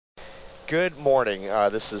Good morning.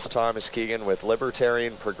 This is Thomas Keegan with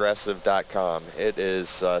LibertarianProgressive.com. It is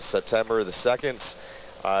September the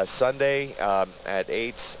 2nd, Sunday at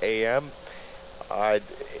 8 a.m.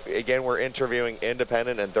 Again, we're interviewing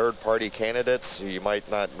independent and third-party candidates who you might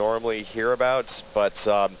not normally hear about, but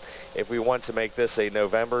if we want to make this a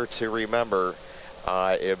November to remember,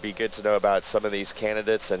 it would be good to know about some of these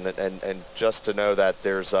candidates and just to know that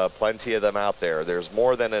there's plenty of them out there. There's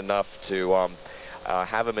more than enough to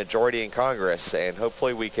have a majority in Congress, and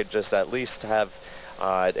hopefully we could just at least have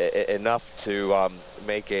enough to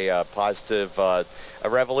make a positive a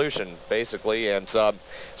revolution, basically. And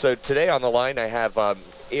so today on the line I have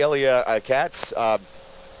Ilya Katz.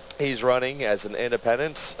 He's running as an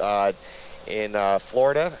independent in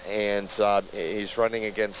Florida, and he's running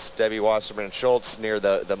against Debbie Wasserman Schultz near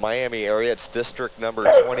the Miami area. It's district number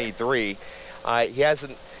 23. He has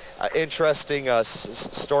interesting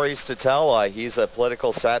stories to tell. He's a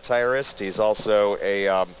political satirist. He's also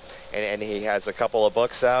and he has a couple of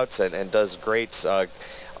books out and does great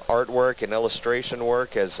artwork and illustration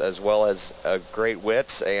work as well as great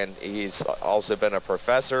wits. And he's also been a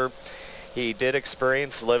professor. He did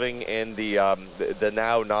experience living in the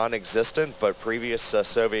now non-existent but previous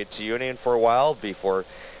Soviet Union for a while before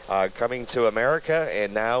coming to America,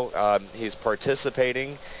 and now he's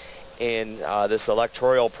participating in this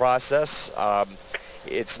electoral process.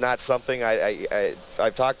 It's not something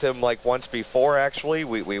I've talked to him like once before, actually.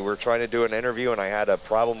 We were trying to do an interview and I had a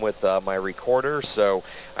problem with my recorder, so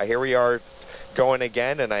here we are going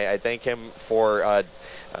again, and I thank him for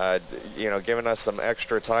giving us some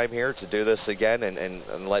extra time here to do this again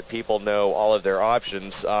and let people know all of their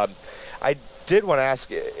options. I did want to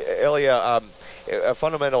ask Ilya a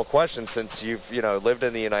fundamental question, since you've lived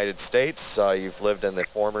in the United States, you've lived in the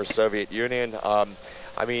former Soviet Union. I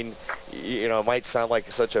mean, it might sound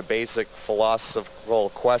like such a basic philosophical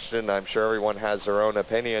question. I'm sure everyone has their own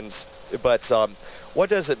opinions, but what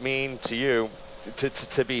does it mean to you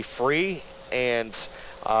to be free? And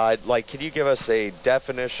can you give us a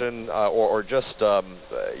definition or just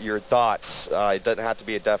your thoughts? It doesn't have to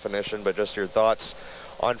be a definition, but just your thoughts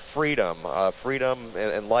on freedom, freedom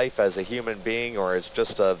in life as a human being or as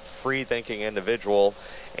just a free-thinking individual,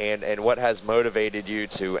 and what has motivated you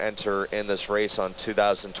to enter in this race on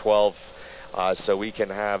 2012 so we can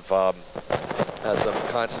have some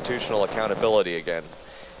constitutional accountability again.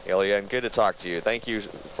 Ilya, and good to talk to you. Thank you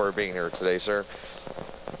for being here today, sir.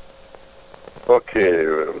 Okay,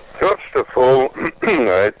 first of all,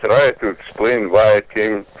 I try to explain why I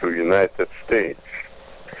came to United States.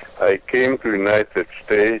 I came to United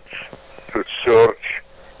States to search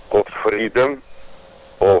of freedom,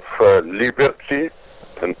 of liberty,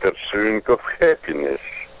 and pursuing of happiness.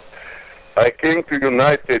 I came to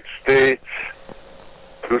United States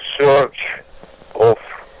to search of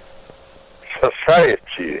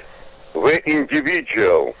society where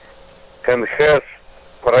individual can have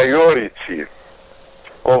priority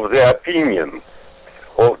of the opinion,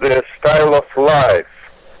 of the style of life,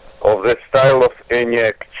 of the style of any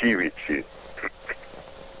activity.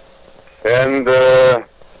 And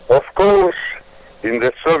of course, in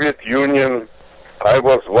the Soviet Union, I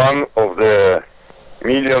was one of the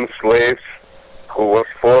million slaves who was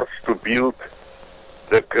forced to build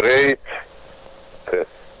the great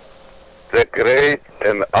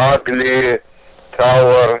and ugly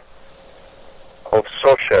tower of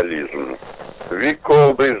socialism. We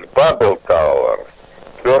call this Babel Tower.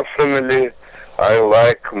 Personally, I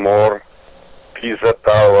like more Pisa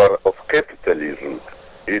Tower of capitalism.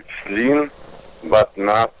 It's lean, but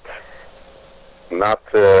not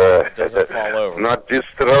doesn't fall over. Not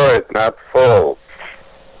destroyed, not fall.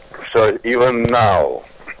 So even now,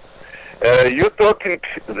 you're talking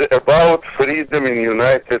about freedom in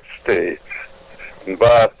United States,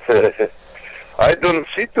 but I don't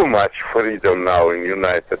see too much freedom now in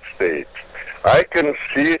United States. I can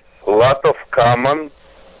see a lot of common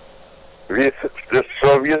with the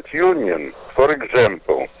Soviet Union. For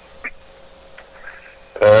example,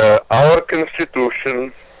 our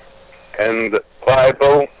Constitution and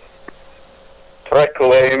Bible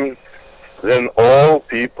proclaim then all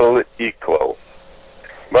people equal.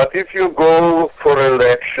 But if you go for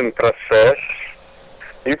election process,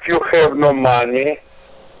 if you have no money,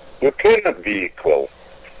 you cannot be equal.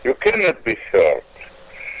 You cannot be heard.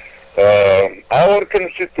 Our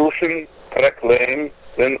Constitution proclaims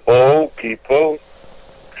then all people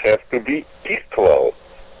have to be equal.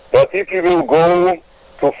 But if you will go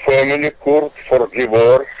to family court for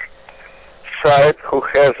divorce, side who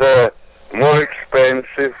has a more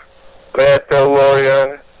expensive, better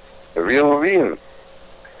lawyer will win.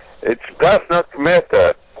 It does not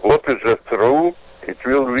matter what is the truth, it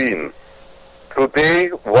will win. Today,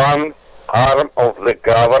 one arm of the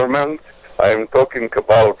government, I am talking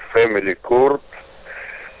about family court,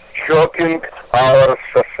 shocking our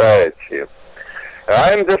society.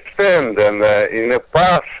 I understand that in the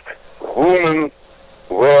past, women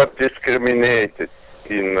were discriminated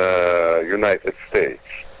in United States.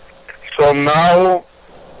 So now,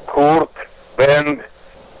 court bend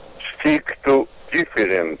stick to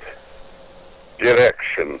different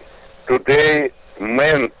direction. Today,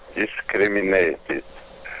 men discriminated.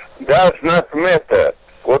 Does not matter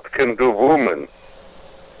what can do woman.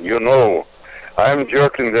 You know, I'm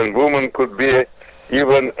joking that woman could be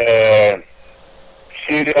even a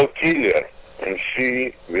serial killer and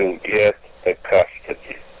she will get a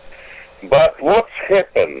custody. But what's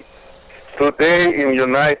happened? Today in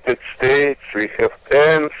United States we have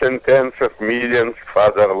tens and tens of millions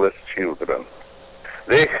fatherless children.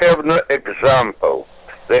 They have no example.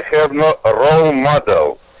 They have no role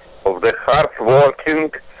model of the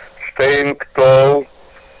hard-working, staying tall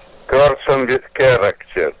person with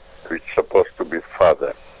character, which is supposed to be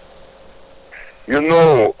father. You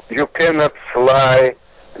know, you cannot fly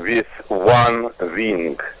with one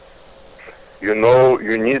wing. You know,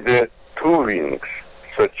 you need two wings.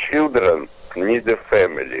 So children need a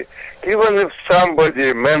family. Even if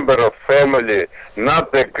somebody, member of family,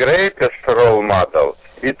 not the greatest role model,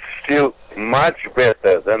 it's still much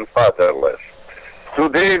better than fatherless.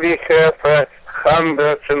 Today we have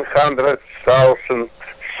hundreds and hundreds thousand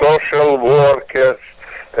social workers,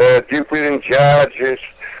 different judges,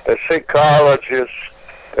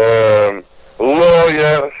 psychologists,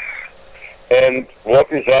 lawyers, and what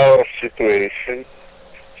is our situation?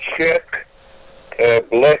 Check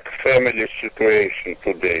black family situation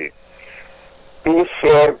today.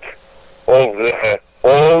 2/3 of the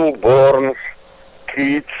all-born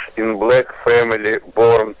kids in black family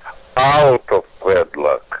born out of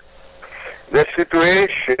wedlock. The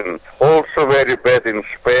situation also very bad in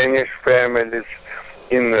Spanish families,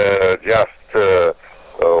 in just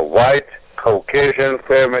white Caucasian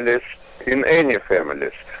families, in any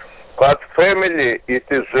families. But family, it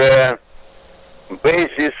is a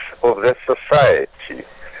basis of the society,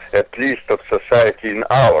 at least of society in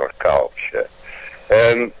our culture.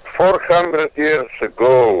 And 400 years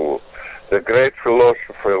ago, the great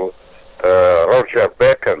philosopher Roger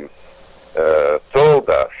Bacon told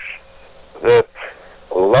us that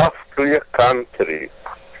love to your country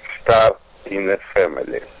starts in a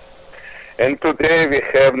family. And today we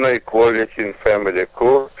have no equality in family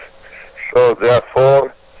court, so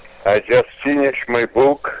therefore I just finished my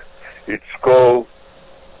book. It's called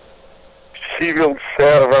Civil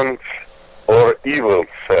Servants or Evil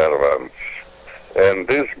Servants. And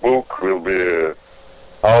this book will be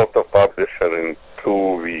out of publisher in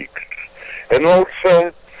 2 weeks. And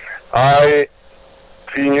also I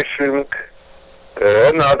finishing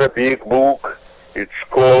another big book. It's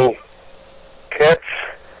called Cats,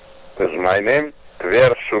 is my name,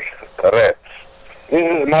 versus Rats. This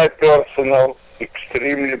is my personal,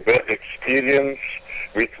 extremely bad experience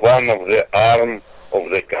with one of the arm of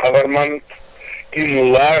the government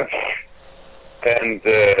in large and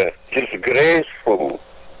disgraceful,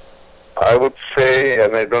 I would say,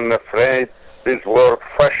 and I don't afraid this word,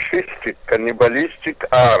 fascistic, cannibalistic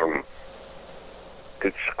arm.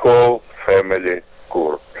 It's called family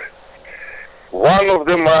court. One of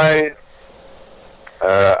my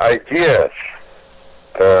ideas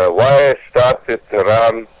why I started to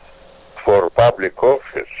run for public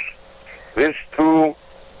office is to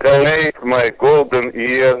donate my golden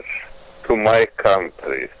years to my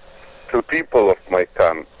country, to people of my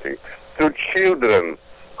country, to children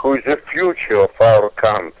who is the future of our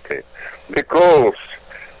country. Because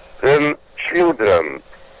then children,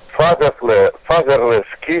 fatherless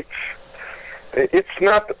kids, it's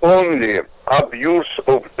not only abuse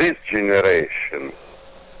of this generation,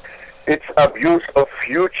 it's abuse of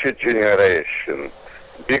future generation,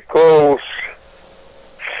 because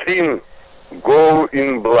sin go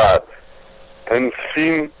in blood, and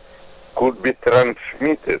sin could be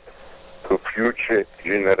transmitted to future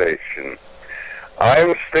generation. I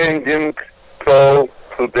am standing tall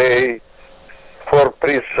today for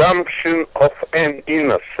presumption of an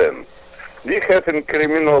innocent. We have in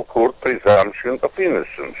criminal court presumption of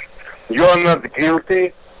innocence. You are not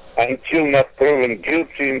guilty until not proven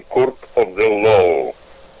guilty in court of the law.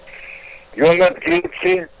 You are not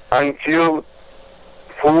guilty until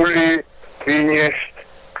fully finished,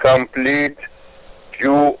 complete,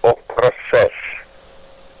 due of process.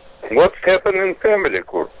 What's happened in family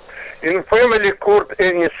court? In family court,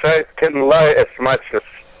 any side can lie as much as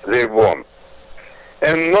they want,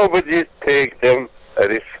 and nobody take them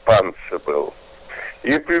responsible.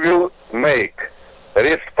 if we will make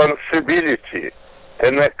responsibility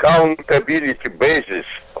and accountability basis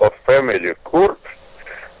of family court,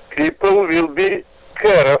 people will be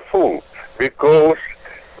careful, because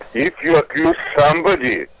if you accuse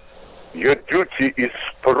somebody, your duty is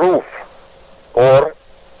proof, or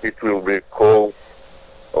it will be called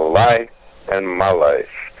lie and malice.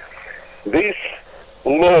 This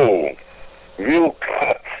law will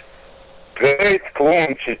cut great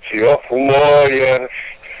quantity of lawyers.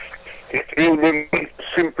 It will be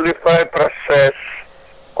simplify process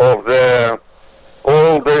of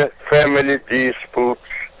all the family disputes.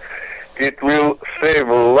 It will save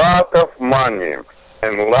a lot of money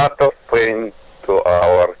and a lot of pain to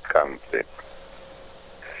our country.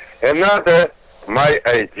 Another, my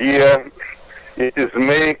idea, it is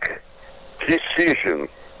make decision,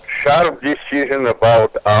 sharp decision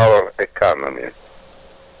about our economy.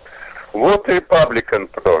 What Republican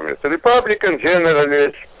promised? Republican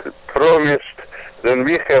generally promised that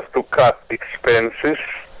we have to cut expenses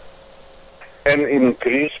and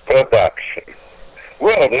increase production.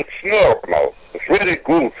 Well, it's normal. It's very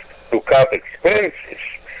good to cut expenses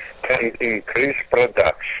and increase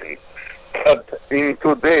production. But in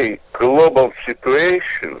today's global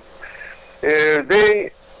situation,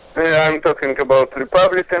 I'm talking about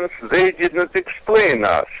Republicans, they did not explain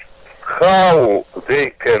us how they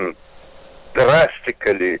can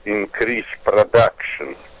drastically increase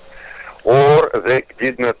production, or they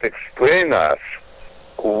did not explain us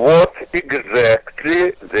what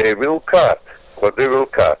exactly they will cut. What they will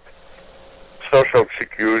cut: Social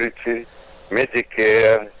Security,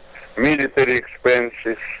 Medicare, military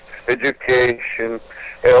expenses, education,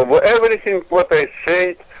 everything what I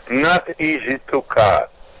said, not easy to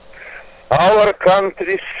cut. Our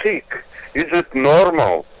country is sick. Is it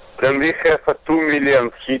normal? Then we have 2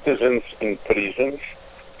 million citizens in prisons.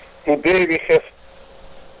 Today we have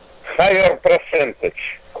higher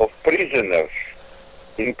percentage of prisoners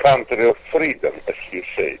in country of freedom, as you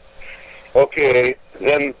say. Okay,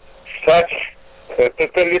 then such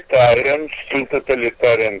totalitarian, still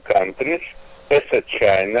totalitarian countries as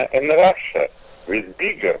China and Russia with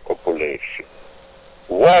bigger population.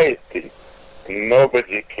 Why think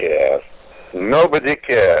nobody cares? Nobody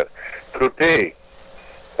cares. Today,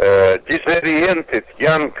 disoriented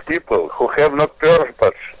young people who have no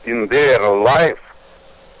purpose in their life,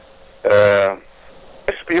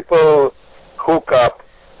 these people hook up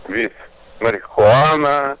with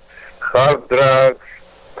marijuana, hard drugs,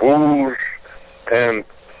 booze, and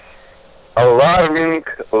alarming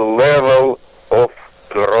level of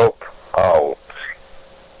dropouts.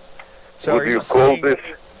 So Would you call this?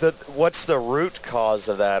 What's the root cause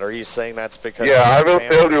of that? Are you saying that's because? Yeah, I will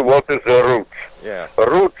tell you what is the root. Yeah.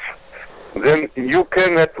 Root. Then you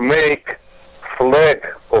cannot make flag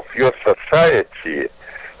of your society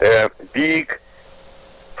a big,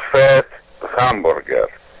 fat hamburger.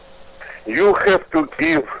 You have to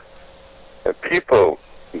give people,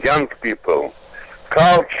 young people,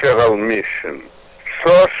 cultural mission,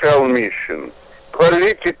 social mission,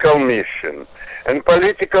 political mission. And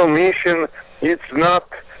political mission, it's not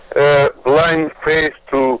blind faith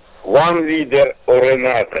to one leader or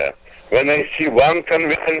another. When I see one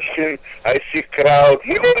convention, I see crowd.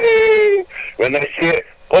 When I see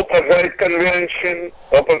opposite convention,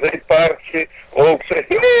 opposite party, also.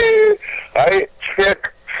 I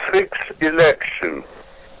check 6 elections.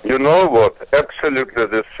 You know what? Absolutely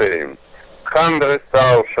the same.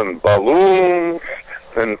 100,000 balloons,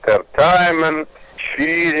 entertainment,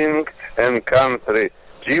 cheering, and country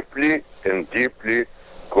deeply and deeply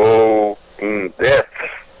go in debt.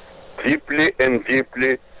 Deeply and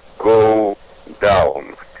deeply go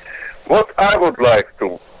down. What I would like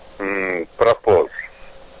to propose,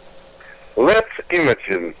 let's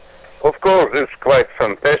imagine, of course it's quite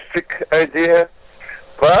fantastic idea,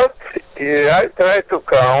 but I try to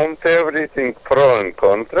count everything pro and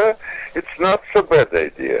contra. It's not so bad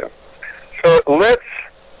idea. So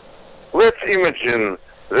let's imagine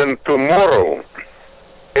then tomorrow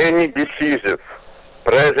any decisive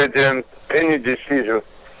president, any decisive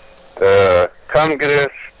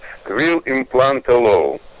Congress will implant a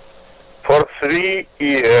law. For 3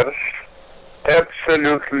 years,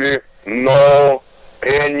 absolutely no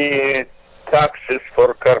any taxes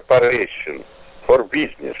for corporation, for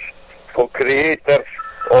business, for creators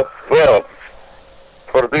of wealth,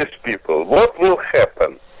 for these people. What will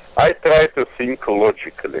happen? I try to think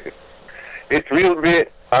logically. It will be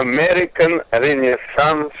American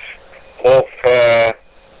renaissance of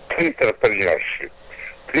entrepreneurship.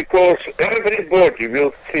 Because everybody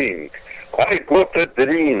will think, I got a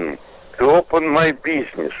dream to open my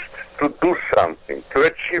business, to do something, to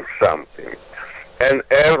achieve something. and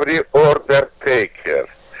every order taker,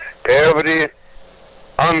 every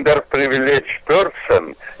underprivileged person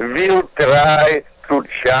will try to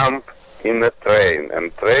jump in a train,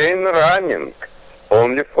 and train running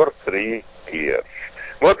only for 3 years.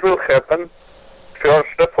 What will happen?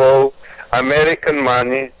 First of all, American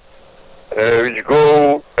money, which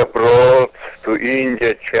go abroad to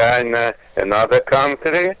India, China, and other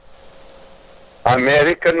country,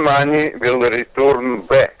 American money will return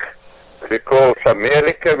back because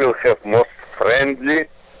America will have most friendly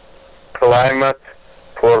climate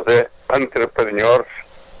for the entrepreneurs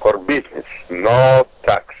for business, no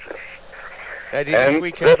taxes. Now, do you think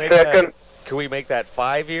we can make that? Can we make that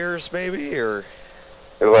 5 years, maybe, or?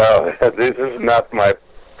 Well, this is not my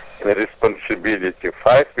responsibility.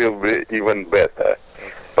 5 will be even better.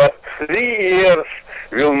 But 3 years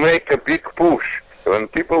will make a big push when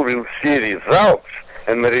people will see results,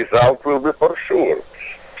 and the result will be for sure.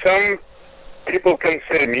 Some people can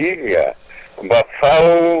say media, but how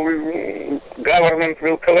government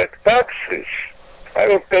will collect taxes? I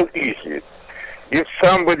will tell easy. If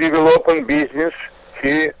somebody will open business,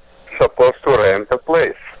 he supposed to rent a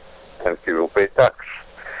place, and he will pay tax.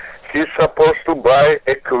 He's supposed to buy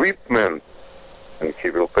equipment, and he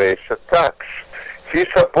will pay a tax.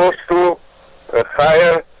 He's supposed to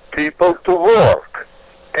hire people to work,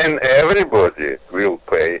 and everybody will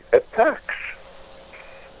pay a tax.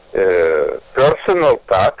 Personal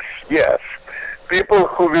tax, yes. People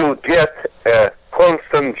who will get a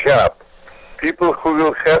constant job, people who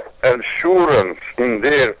will have assurance in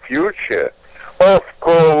their future, of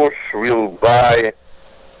course will buy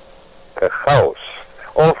a house.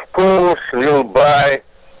 Of course will buy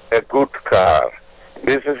a good car.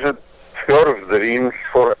 This is a first dream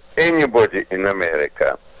for anybody in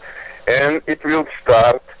America. And it will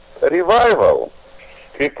start a revival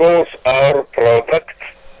because our product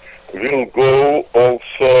will go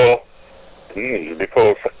also,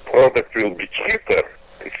 because product will be cheaper,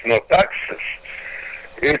 it's no taxes,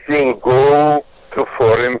 it will go to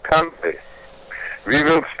foreign country. We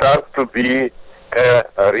will start to be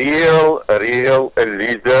a real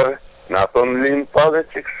leader, not only in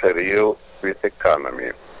politics, a real with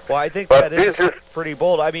economy. Well, I think that is pretty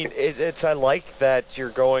bold. I mean, I like that you're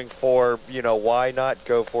going for, why not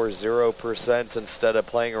go for 0% instead of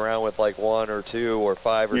playing around with like 1 or 2 or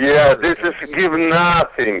 5 or 10%? Yeah, this is give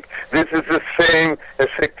nothing. This is the same as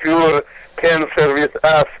a cure cancer with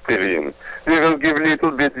aspirin. We will give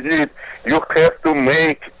little bit. You have to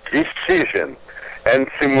make decision. And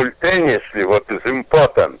simultaneously, what is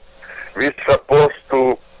important, we're supposed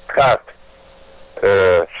to cut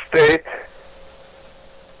state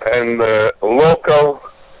and local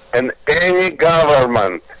and any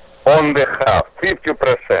government on the half,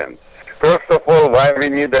 50%. First of all, why we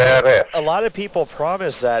need the IRS? A lot of people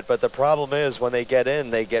promise that, but the problem is when they get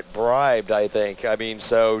in, they get bribed, I think. I mean,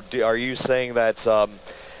 so are you saying that,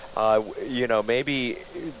 maybe,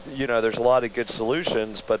 there's a lot of good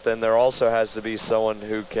solutions, but then there also has to be someone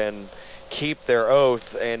who can keep their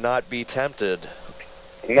oath and not be tempted?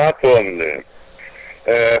 Not only.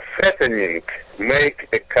 Fattening make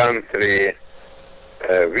a country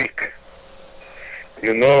weak.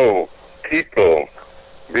 People,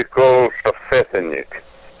 because of fattening,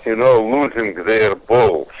 losing their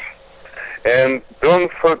balls. And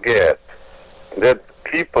don't forget that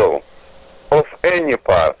people of any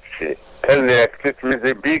party elected with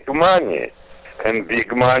the big money, and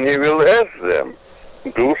big money will ask them,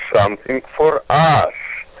 do something for us,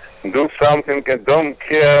 do something, and don't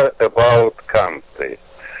care about country.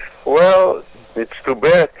 Well, it's too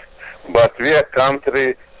bad, but we are a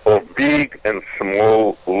country of big and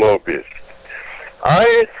small lobbies.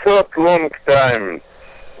 I thought long time,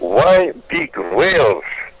 why big whales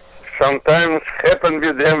sometimes happen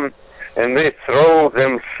with them and they throw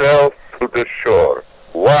themselves to the shore.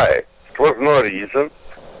 Why? It was no reason.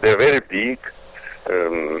 They're very big.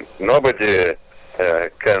 Nobody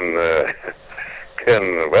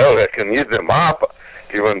can eat them up.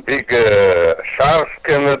 Even big sharks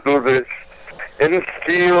cannot do this. And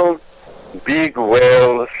still, big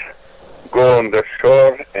whales go on the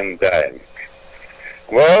shore and die.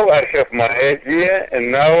 Well, I have my idea,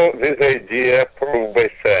 and now this idea proved by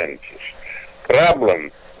scientists.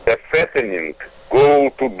 Problem, the fattening go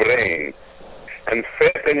to brain, and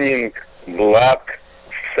fattening block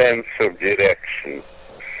sense of direction.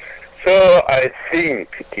 So I think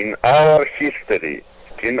in our history,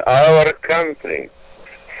 in our country,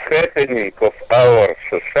 fattening of our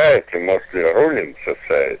society, mostly ruling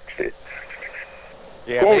society,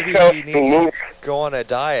 yeah, maybe you need to go on a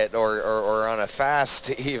diet or on a fast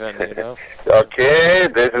even, Okay,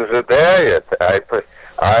 this is a diet.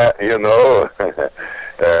 You know,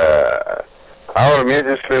 our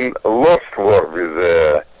medicine lost war with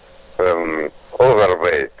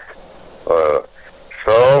overweight.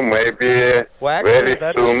 So maybe Well, actually, very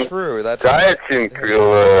that's soon true. That's dieting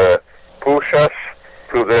will push us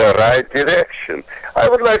to the right direction. I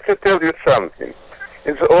would like to tell you something.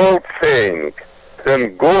 It's old saying,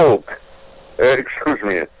 then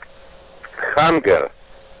hunger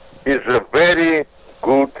is a very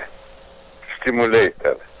good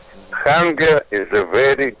stimulator. Hunger is a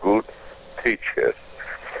very good teacher.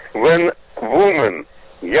 When woman,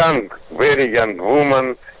 very young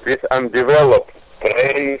woman with undeveloped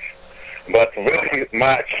brains, but very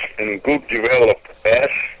much and good developed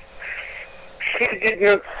ass, she did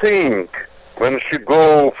not think when she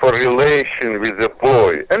go for relation with a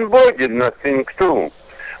boy, and boy did not think too.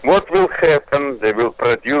 What will happen? They will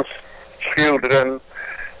produce children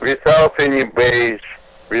without any base,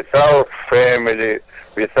 without family,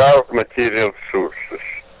 without material sources.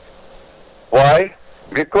 Why?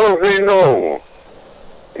 Because they know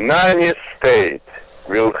nanny state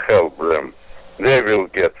will help them. They will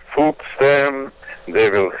get food stamp, they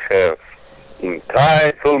will have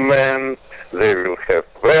entitlement, they will have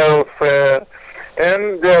welfare,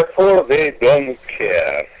 and therefore they don't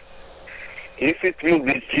care. If it will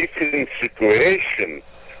be different situation,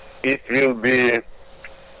 it will be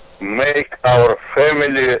make our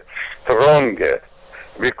family stronger,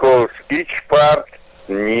 because each part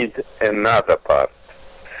need another part.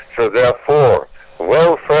 So therefore,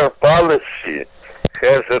 welfare policy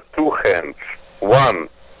has two hands. One,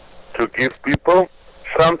 to give people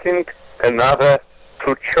something, another,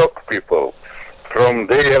 to choke people from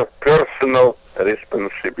their personal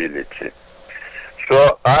responsibility.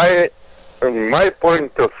 So my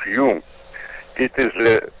point of view, it is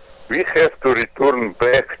we have to return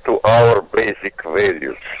back to our basic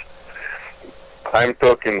values. I'm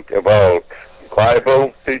talking about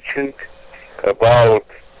Bible teaching, about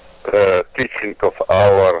teaching of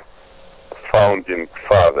our founding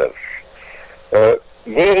fathers.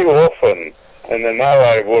 Very often, and now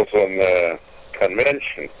I was on a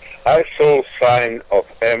convention, I saw sign of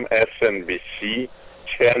MSNBC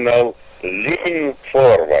channel Lean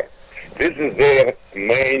Forward. This is their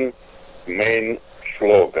main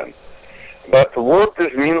slogan. But what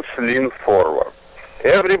this means, lean forward?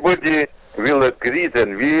 Everybody will agree that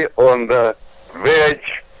we on the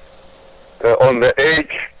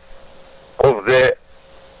edge of the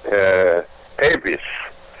abyss,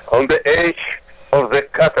 on the edge of the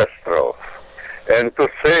catastrophe. And to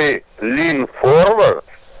say lean forward,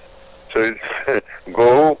 so it's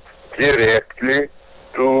go directly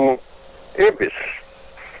to abyss.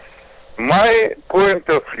 My point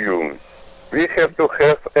of view, we have to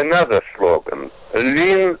have another slogan,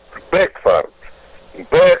 lean backward,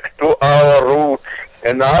 back to our roots,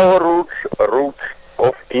 and our roots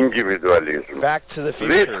of individualism. Back to the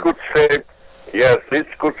future. This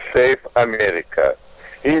could save America.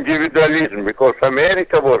 Individualism, because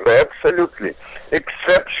America was absolutely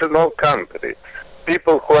exceptional country.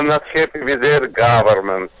 People who are not happy with their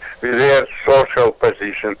government, with their social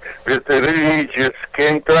position, with the religious,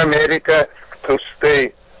 came to America to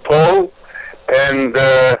stay tall and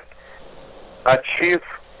achieve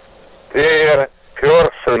their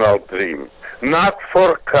personal dream. Not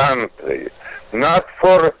for country, not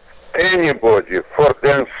for anybody, for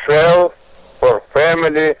themselves, for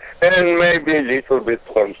family, and maybe a little bit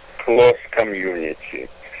for close community.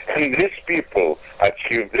 And these people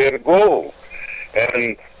achieve their goal.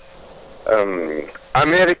 And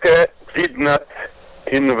America did not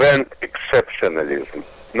invent exceptionalism.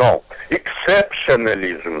 No,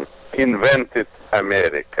 exceptionalism invented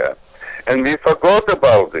America. And we forgot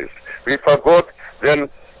about this. We forgot then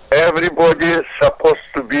everybody is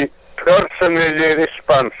supposed to be personally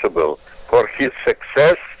responsible for his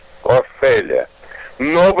success or failure.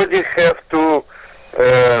 Nobody have to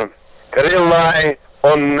rely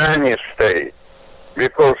on nanny state,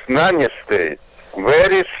 because nanny state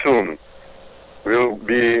very soon will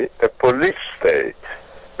be a police state,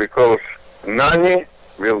 because nanny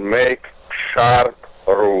will make sharp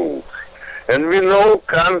rules. And we know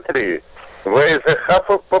country where the half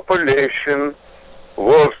of population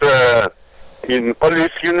was in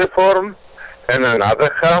police uniform and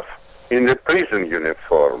another half in the prison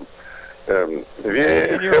uniform.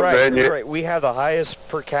 You're right. We have the highest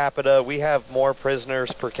per capita. We have more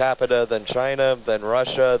prisoners per capita than China, than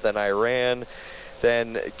Russia, than Iran,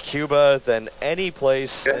 than Cuba, than any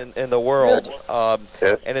place in the world.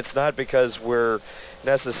 And it's not because we're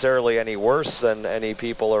necessarily any worse than any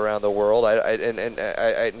people around the world.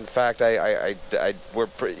 In fact, we're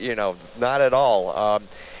not at all.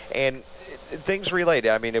 And things relate.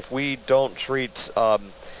 I mean, if we don't treat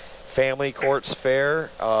family courts fair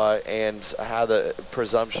and have the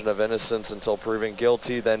presumption of innocence until proven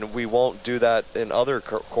guilty, then we won't do that in other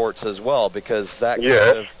courts as well, because that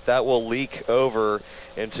that will leak over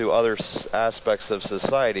into other aspects of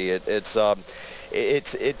society. It's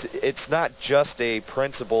not just a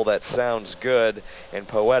principle that sounds good and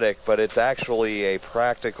poetic, but it's actually a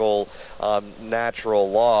practical, natural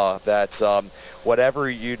law that whatever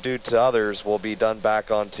you do to others will be done back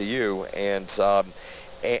onto you, and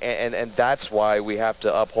that's why we have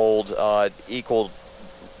to uphold equal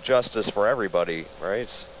justice for everybody,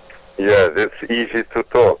 right? Yeah, that's easy to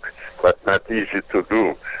talk, but not easy to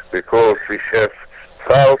do, because we have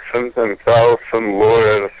thousands and thousands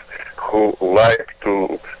lawyers who like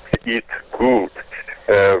to eat good.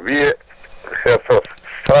 We have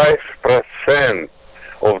 5%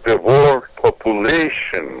 of the world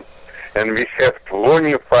population, and we have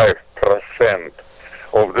 25%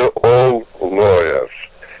 of the all lawyers.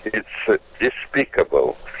 It's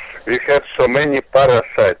despicable. We have so many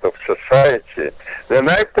parasites of society. Then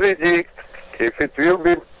I predict if it will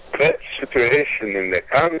be bad situation in the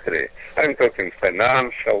country, I'm talking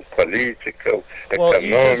financial, political, economic,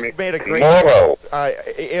 you just made a great, moral.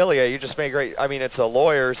 Ilya, you just made great. I mean, it's a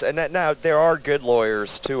lawyers, and now there are good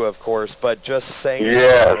lawyers too, of course. But just saying,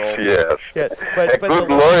 Yes. Yeah, but good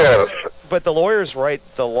lawyers. But the lawyers write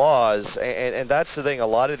the laws, and that's the thing. A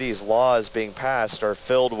lot of these laws being passed are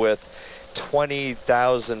filled with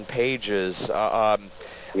 20,000 pages.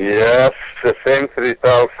 Yes, the same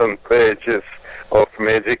 3,000 pages of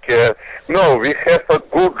Medicare. No, we have a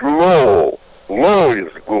good law. Law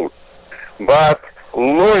is good. But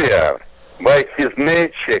lawyer, by his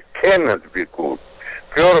nature, cannot be good.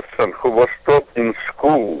 Person who was taught in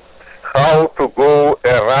school how to go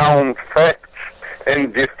around facts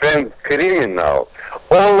and defend criminal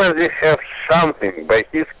already have something by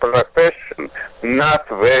his profession not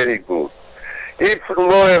very good. If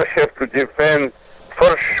lawyer have to defend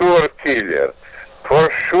for sure killer,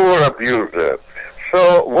 for sure abuser,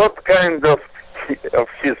 so what kind of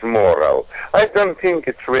his moral? I don't think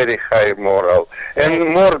it's very high moral.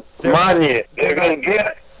 And more money they will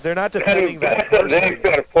get, they're not defending that person. They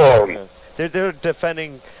perform. Yeah. They're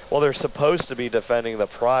defending, well, they're supposed to be defending the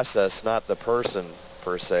process, not the person,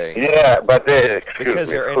 per se. Yeah, but because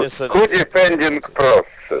they're innocent. Who defending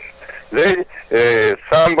process? They,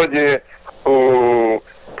 somebody who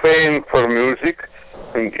paying for music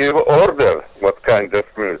and give order what kind of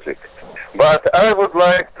music. But I would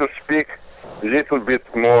like to speak a little bit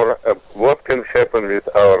more of what can happen with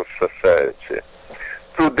our society.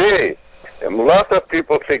 Today, a lot of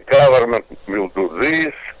people say government will do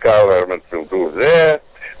this, government will do that.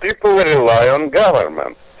 People rely on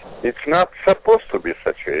government. It's not supposed to be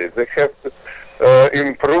such a way. They have to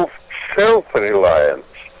improve self-reliance,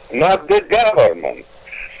 not the government.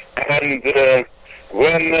 And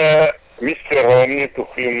when Mr. Romney, to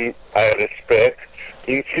whom I respect,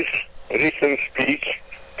 in his recent speech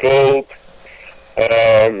told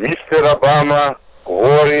Mr. Obama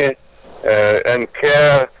worry and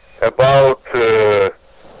care about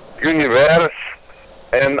universe,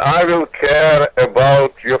 and I will care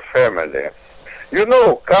about your family. You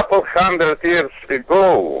know, couple hundred years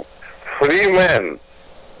ago, free men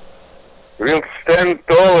will stand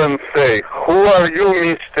tall and say, who are you,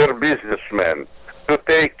 Mr. Businessman, to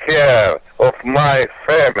take care of my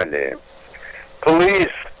family?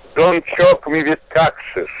 Please don't choke me with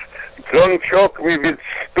taxes. Don't choke me with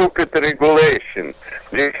stupid regulation.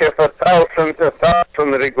 We have 1,000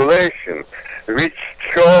 regulations which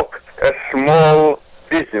choke a small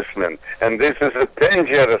businessman, and this is a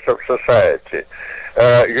dangerous of society.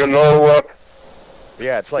 You know what?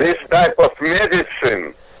 Yeah, it's like this type of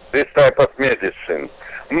medicine,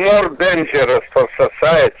 more dangerous for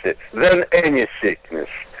society than any sickness.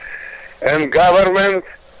 And government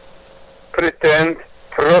pretend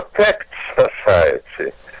protect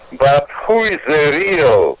society. But who is the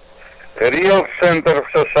real center of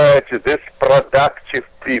society? This productive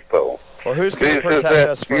people. Well, who's going to protect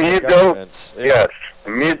us from the government? Yes,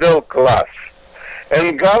 middle class.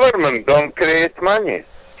 And government don't create money.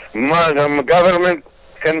 Government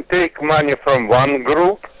can take money from one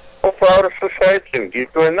group of our society and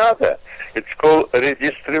give to another. It's called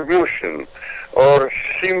redistribution or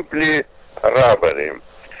simply robbery.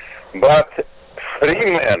 But free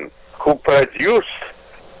men who produce,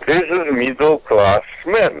 this is middle class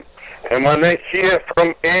men. And when I hear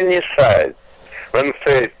from any side, when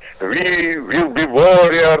say, we will be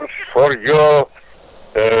warriors for your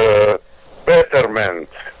betterment,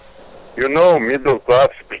 you know, middle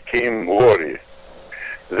class became warriors.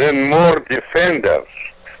 Then more defenders,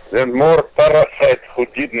 then more parasites who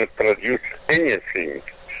didn't produce anything,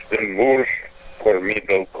 then worse for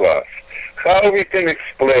middle class. How we can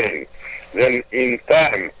explain then in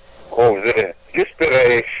time of the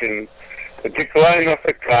desperation, decline of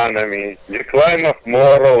economy, decline of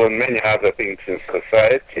moral and many other things in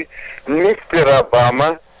society, Mr.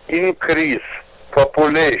 Obama increase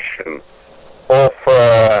population of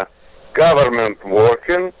government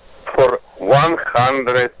working for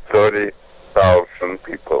 130,000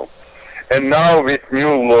 people. And now with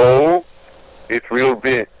new law, it will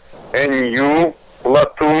be a new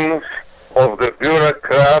platoons of the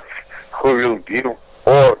bureaucrats who will give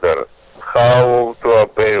order how to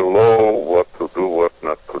obey law, what to do, what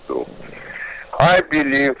not to do. I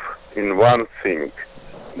believe in one thing.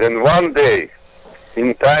 Then one day,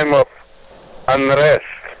 in time of unrest,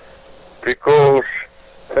 because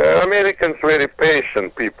Americans very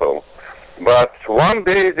patient people, but one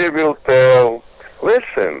day they will tell,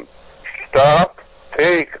 listen, stop,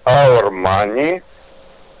 take our money,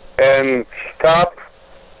 and stop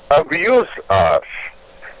abuse us.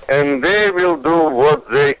 And they will do what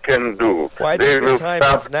they can do. Well, I think the time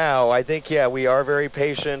is now. I think, yeah, we are very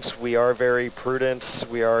patient. We are very prudent.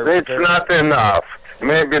 We are. It's not enough.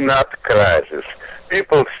 Maybe not crisis.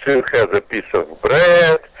 People still have a piece of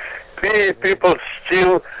bread. People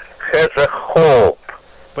still has a hope.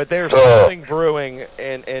 But there's something brewing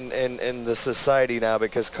in the society now,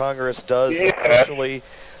 because Congress does officially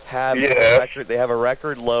have a record. They have a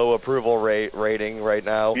record low approval rating right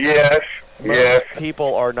now. Yes. Most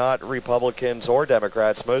people are not Republicans or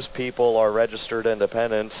Democrats. Most people are registered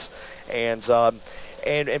independents, and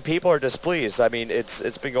people are displeased. I mean,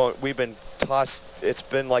 it's been going. We've been tossed. It's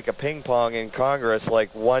been like a ping pong in Congress. Like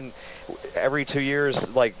every 2 years.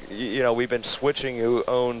 Like we've been switching who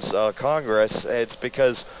owns Congress. It's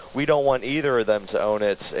because we don't want either of them to own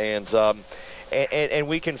it, and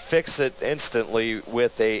we can fix it instantly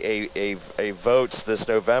with a votes this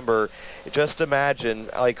November. Just imagine,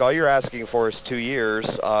 like, all you're asking for is 2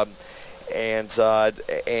 years, and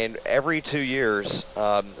every 2 years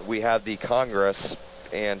we have the Congress,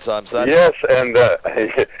 and so that's and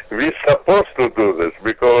we're supposed to do this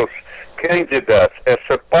because candidates as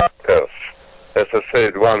a pampers, as I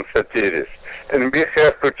said, one satirist, and we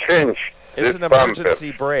have to change. It's an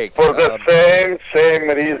emergency break. For the same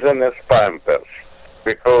reason as Pampers,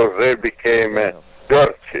 because they became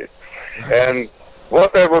dirty. And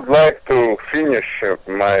what I would like to finish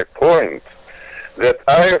my point, that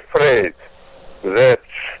I'm afraid that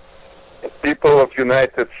people of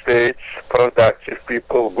United States, productive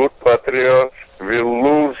people, good patriots, will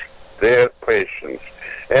lose their patience.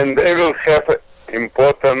 And they will have an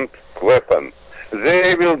important weapon.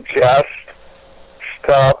 They will just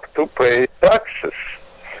stop to pay taxes,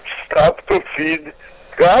 stop to feed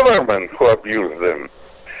government who abuse them.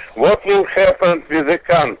 What will happen with the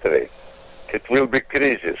country? It will be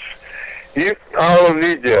crisis. If our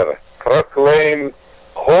leader proclaim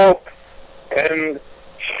hope and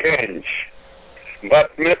change,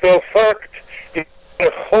 but matter of fact, it's a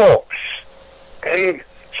hoax and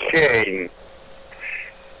change.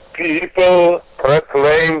 People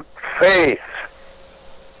proclaim faith,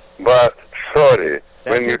 but sorry,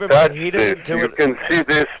 when you touch this, you can see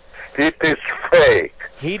this, it is fake.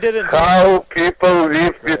 He didn't. How people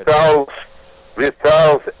live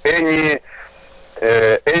without any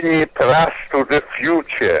trust to the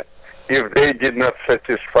future if they did not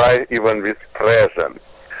satisfy even with present.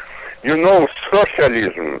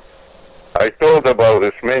 Socialism, I told about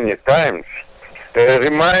this many times,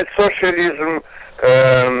 socialism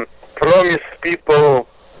promised people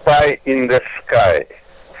pie in the sky.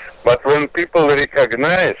 But when people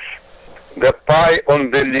recognize the pie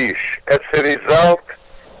on the leash, as a result,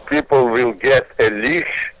 people will get a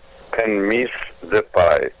leash and miss the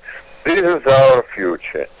pie. This is our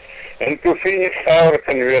future. And to finish our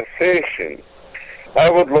conversation,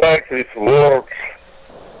 I would like these works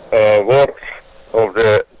of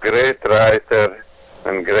the great writer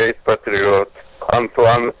and great patriot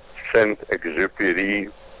Antoine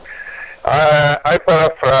Saint-Exupéry. I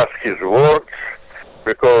paraphrase his works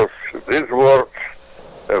because these works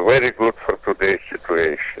are very good for today's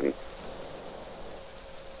situation.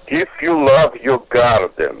 If you love your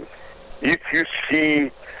garden, if you see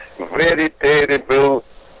very terrible,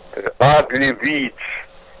 ugly weeds,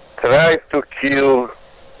 try to kill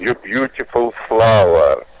your beautiful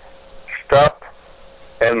flower. Stop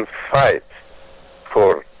and fight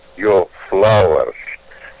for your flowers.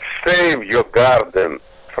 Save your garden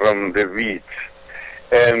from the weeds.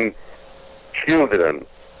 And children,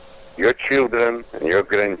 your children and your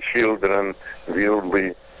grandchildren will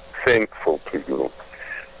be thankful to you.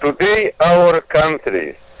 Today our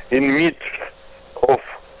country in midst of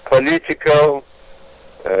political,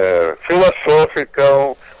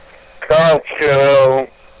 philosophical, cultural,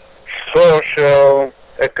 social,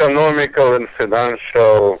 economical, and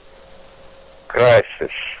financial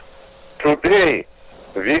crisis. Today,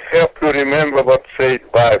 we have to remember what said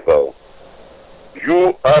Bible.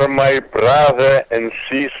 You are my brother and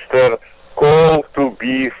sister, called to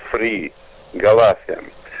be free.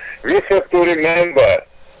 Galatians. We have to remember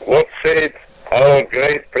what said our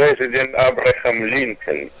great President Abraham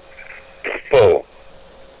Lincoln. People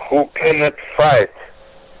who cannot fight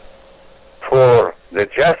for the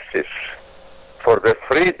justice, for the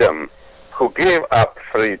freedom, who gave up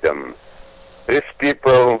freedom, these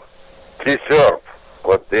people deserve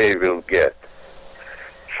what they will get.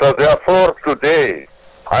 So therefore today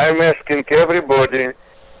I'm asking everybody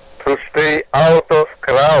to stay out of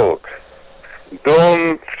crowd.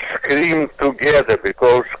 Don't scream together,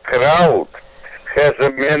 because crowd has a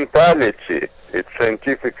mentality, it's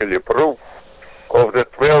scientifically proved, of the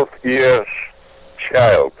 12 years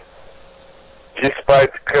child.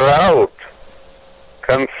 Despite crowd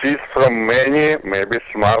consists from many, maybe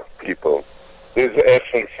smart people. This is the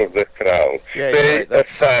essence of the crowd. Yeah, Stay right.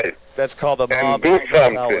 aside. That's called the mob and do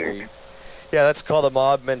mentality. something. Yeah, that's called the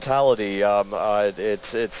mob mentality.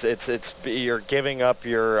 It's you're giving up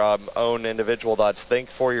your own individual thoughts. Think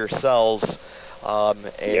for yourselves,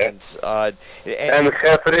 and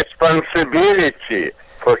have responsibility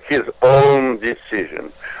for his own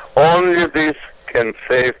decision. Only this can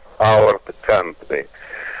save our country.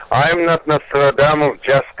 I'm not Nostradamus,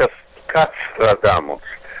 just Katz-Stradamus.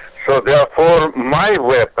 So therefore, my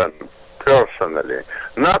weapon, personally,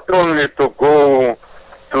 not only to go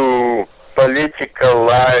to political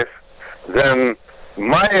life, then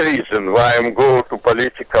my reason why I'm going to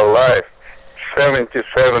political life,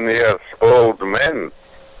 77 years old man,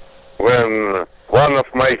 when one of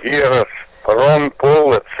my heroes, Ron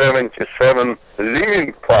Paul at 77,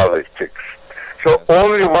 leaving politics. So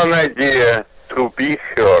only one idea, to be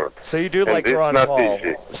heard. So you do like Ron Paul.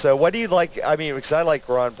 So what do you like? I mean, because I like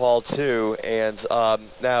Ron Paul too, and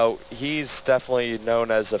now he's definitely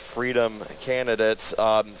known as a freedom candidate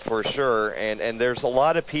for sure. And there's a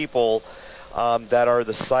lot of people that are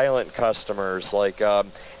the silent customers, like, and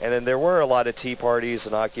then there were a lot of Tea Parties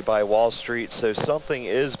and Occupy Wall Street. So something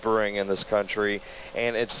is brewing in this country,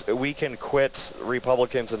 and we can quit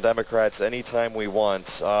Republicans and Democrats anytime we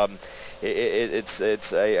want.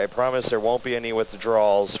 I promise there won't be any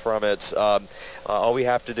withdrawals from it. All we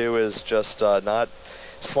have to do is just not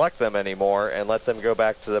select them anymore and let them go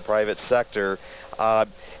back to the private sector.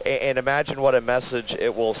 And imagine what a message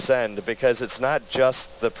it will send, because it's not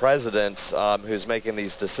just the president who's making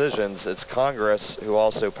these decisions, it's Congress who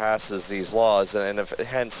also passes these laws, and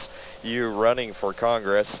hence you running for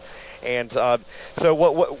Congress. And so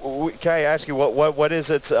what can I ask you, what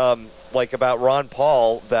is it like about Ron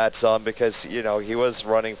Paul that, because, you know, he was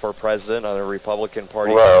running for president on a Republican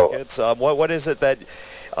Party ticket. What is it that,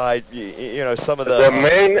 you know, some of the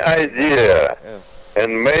main idea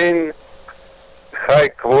and main high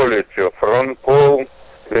quality of Ron Paul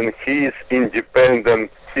when he is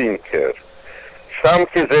independent thinker. Some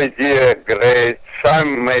his idea great,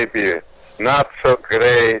 some maybe not so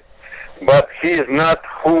great, but he is not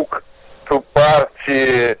hooked to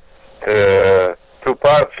party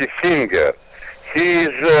finger.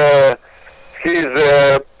 He's a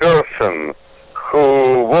person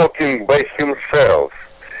who walking by himself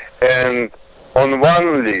and on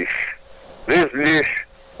one leash. This leash,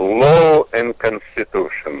 law and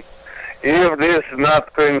constitution. If this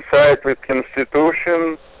not coincide with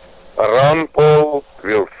constitution, Ron Paul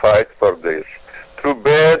will fight for this. Too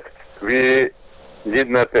bad we did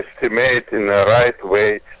not estimate in the right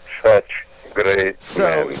way such great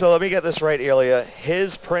man. So let me get this right, Ilya.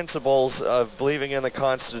 His principles of believing in the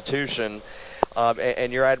Constitution,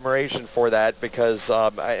 and your admiration for that, because,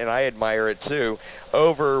 and I admire it too,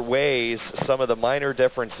 overweighs some of the minor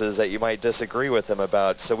differences that you might disagree with him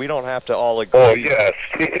about. So we don't have to all agree. Oh yes,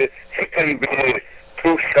 he can be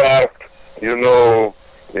too sharp, you know,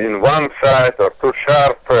 in one side, or too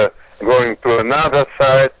sharp going to another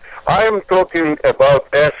side. I am talking about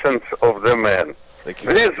essence of the man.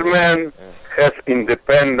 This man has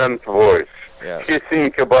independent voice. Yes. He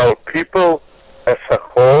thinks about people as a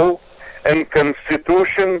whole and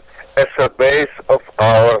constitution as a base of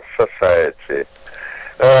our society.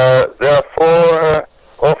 Therefore,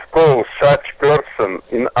 of course, such person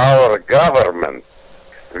in our government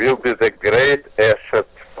will be the great asset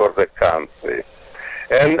for the country.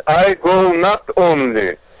 And I go not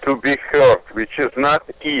only to be heard, which is not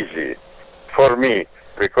easy for me,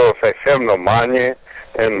 because I have no money,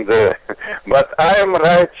 And but I am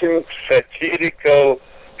writing satirical,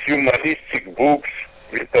 humoristic books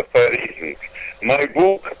with aphorisms. My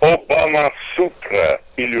book, Obama Sutra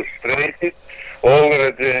Illustrated,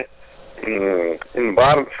 already in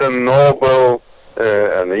Barnes and Noble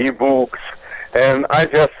and e-books, and I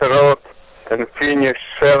just wrote and finished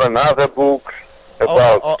 7 other books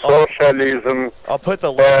about socialism. I'll put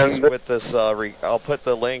the links with this. I'll put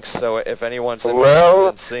the links so if anyone's interested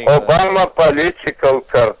in seeing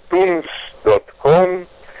ObamaPoliticalCartoons.com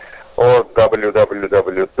or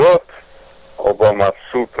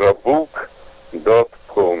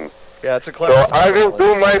www.obamasutrabook.com. Yeah, it's a clever. So I will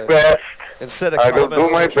do my best. Instead of I will do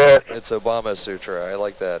my best. It's Obama Sutra. I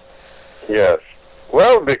like that. Yes.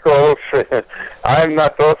 Well, because I'm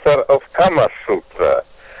not author of Kama Sutra,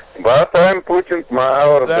 but I'm putting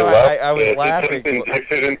our I was laughing in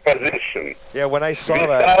different position. Yeah, when I saw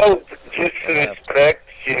without disrespect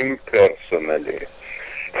him personally.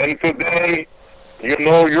 And today, you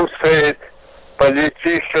know, you said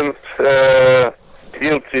politicians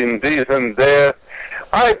guilty in this and that.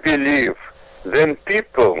 I believe then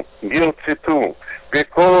people guilty too,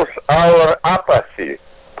 because our apathy,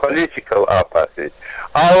 political apathy,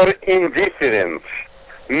 our indifference,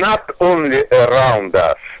 not only around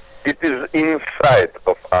us, it is inside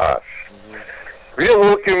of us. We're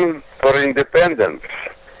looking for independence.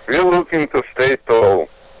 We're looking to stay tall.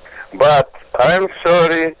 But I'm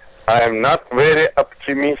sorry, I'm not very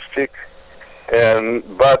optimistic.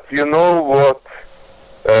 But you know what?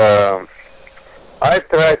 I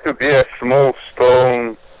try to be a small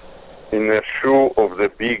stone in the shoe of the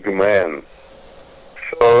big man.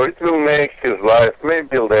 So it will make his life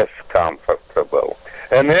maybe less comfortable.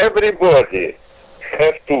 And everybody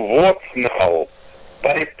has to vote now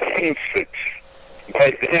by principles,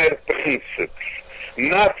 by their principles,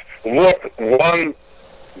 not what one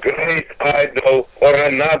great idol or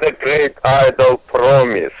another great idol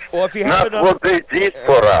promised. Well, if you have not what they did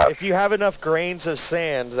for us. If you have enough grains of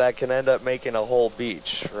sand, that can end up making a whole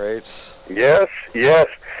beach, right? Yes, yes.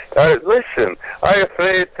 Listen, I'm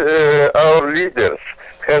afraid our leaders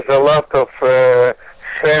has a lot of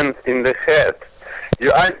sand in the head.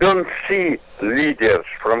 I don't see leaders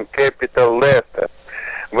from capital letter.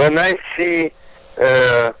 When I see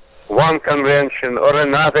one convention or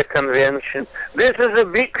another convention, this is a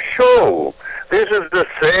big show. This is the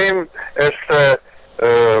same as the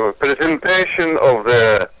presentation of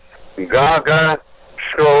the Gaga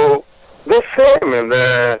show. The same, and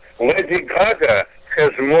Lady Gaga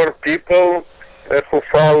has more people who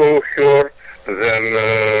follow her than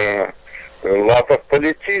a lot of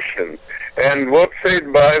politicians. And what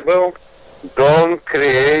said Bible? Don't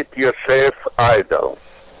create yourself idol.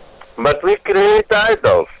 But we create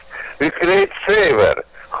idols. We create savior.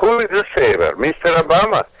 Who is the savior? Mr.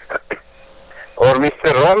 Obama? Or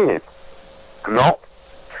Mr. Romney? No.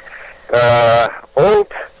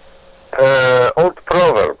 Old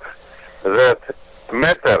proverb that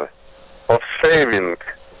matter of saving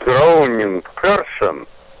drowning person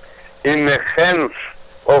in the hands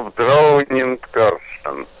of drowning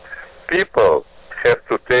person. People have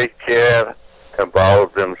to take care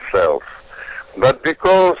about themselves. But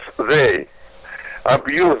because they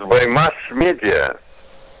abused by mass media,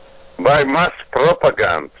 by mass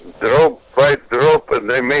propaganda, drop by drop, and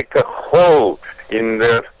they make a hole in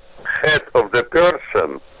the head of the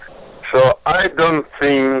person. So I don't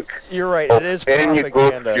think you're right. Of it is any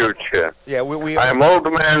propaganda. good future. Yeah, I'm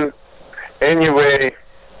old man. Anyway.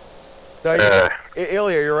 No,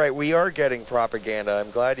 Ilya, you're right. We are getting propaganda.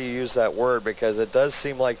 I'm glad you used that word because it does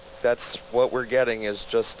seem like that's what we're getting is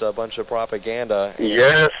just a bunch of propaganda.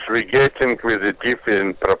 Yes, we're getting with the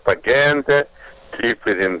different propaganda,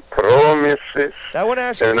 different promises. I want to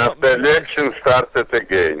ask you and something. after election started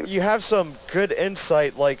again. You have some good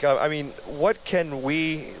insight. Like, I mean, what can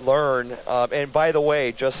we learn? And by the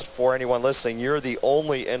way, just for anyone listening, you're the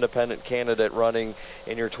only independent candidate running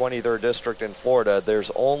in your 23rd district in Florida. There's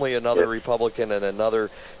only another Republican and another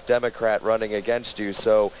Democrat running against you.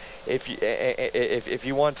 So if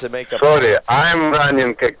you want to make a I'm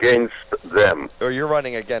running against them. Or you're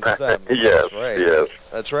running against them. Yes, that's right. Yes.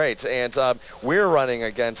 That's right. And we're running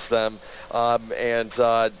against them. And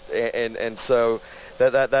so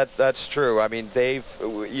that's true. I mean,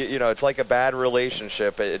 it's like a bad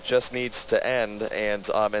relationship. It just needs to end, and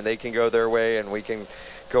they can go their way and we can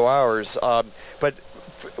go ours. But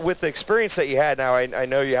with the experience that you had now, I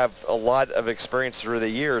know you have a lot of experience through the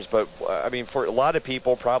years, but I mean, for a lot of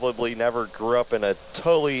people probably never grew up in a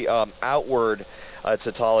totally outward a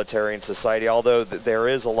totalitarian society, although there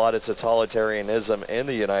is a lot of totalitarianism in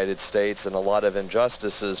the United States and a lot of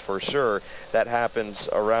injustices for sure that happens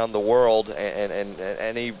around the world, and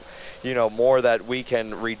any more that we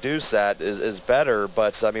can reduce that is better.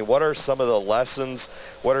 But I mean, what are some of the lessons?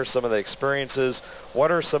 What are some of the experiences? What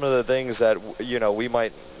are some of the things that we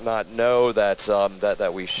might not know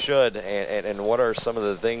that we should, and what are some of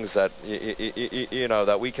the things that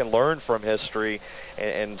that we can learn from history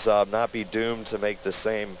and not be doomed to make the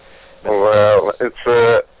same mistakes? Well, it's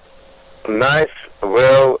a nice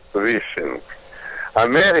well-wishing.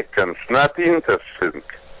 Americans not interested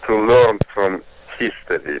to learn from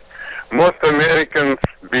history. Most Americans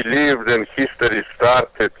believe that history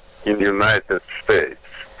started in the United States.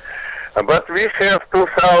 But we have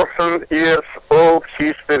 2,000 years old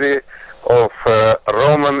history of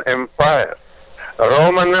Roman Empire.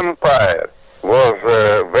 Roman Empire was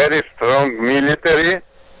very strong military,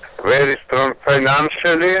 very strong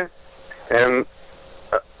financially, and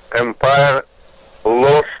empire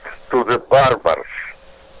lost to the barbars.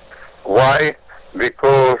 Why?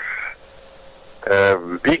 Because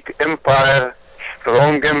big empire,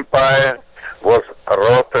 strong empire was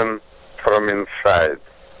rotten from inside.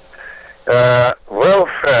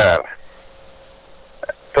 Welfare,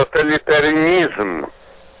 totalitarianism,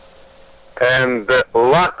 and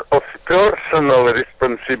lack of personal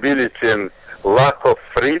responsibility and lack of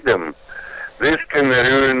freedom, this can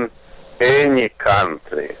ruin any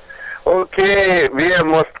country. Okay, we are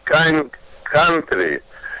most kind country,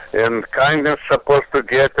 and kindness supposed to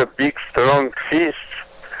get a big strong fist,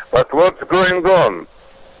 but what's going on?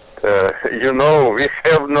 We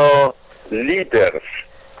have no leaders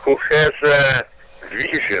who has a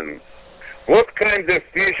vision. What kind of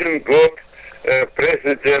vision got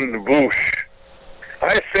President Bush?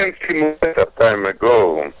 I sent him a letter time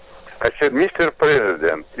ago. I said, Mr.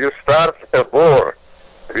 President, you start a war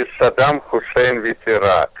with Saddam Hussein with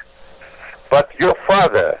Iraq. But your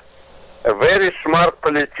father, a very smart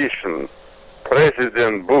politician,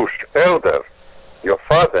 President Bush, elder, your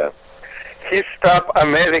father, he stopped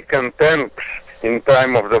American tanks in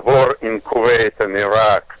time of the war in Kuwait and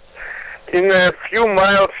Iraq. In a few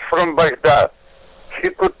miles from Baghdad, he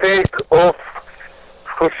could take off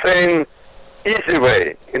Hussein easy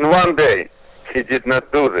way in one day. He did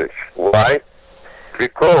not do this. Why?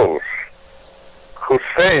 Because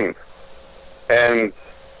Hussein and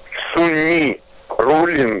Sunni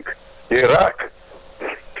ruling Iraq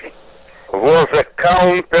was a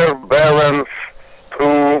counterbalance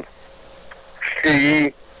to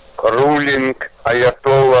Shi'i ruling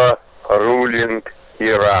Ayatollah ruling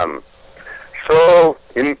Iran. So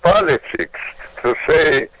in politics, to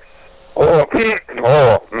say, our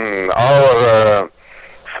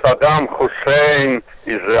Saddam Hussein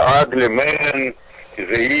is an ugly man, is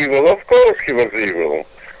evil. Of course he was evil.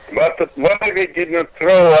 But why we did not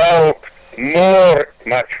throw out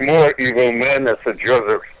much more evil men as a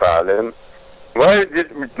Joseph Stalin? Why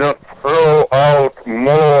did we not throw out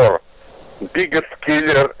more biggest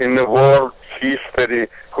killer in the world history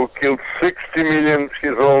who killed 60 million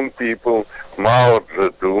his own people, Mao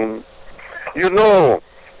Zedong?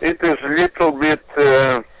 It is little bit,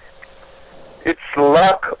 it's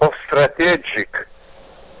lack of strategic,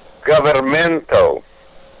 governmental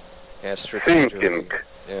thinking.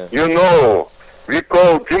 Yeah. We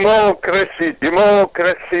call democracy,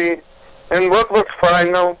 and what was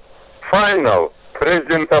final?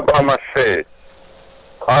 President Obama said,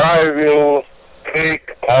 I will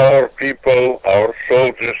take our people, our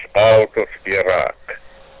soldiers out of Iraq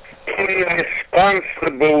in a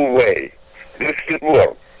responsible way. This is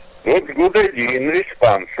war. What good idea in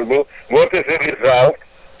responsible. What is the result?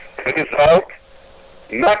 The result,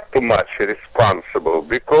 not too much responsible,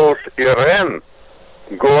 because Iran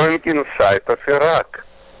going inside of Iraq.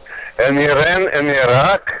 And Iran and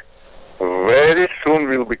Iraq very soon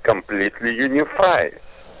will be completely unified.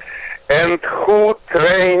 And who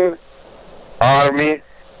train army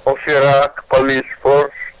of Iraq, police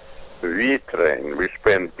force? We train. We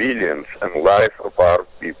spend billions and life of our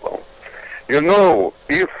people.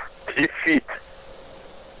 If defeat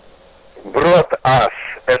brought us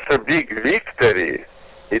as a big victory,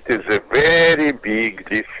 it is a very big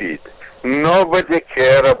defeat. Nobody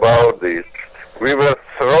care about this. We were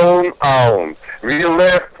thrown out. We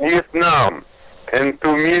left Vietnam, and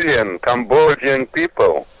 2 million Cambodian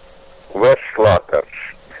people were slaughtered.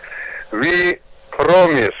 We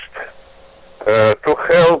promised to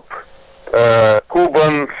help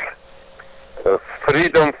Cubans,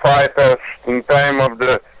 freedom fighters in time of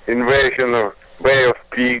the invasion of Bay of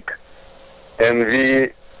Pig, and we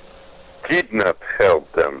did not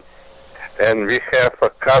help them. And we have a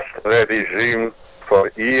caste regime for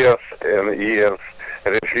years and years,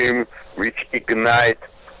 regime which ignite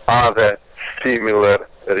other similar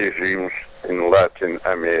regimes in Latin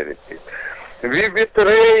America. We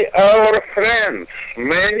betray our friends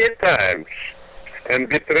many times, and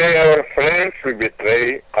betray our friends, we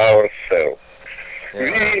betray ourselves.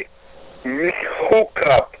 Yeah. We hook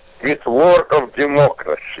up with work of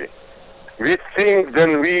democracy. We think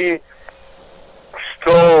that we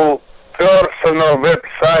stole personal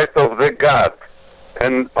website of the God,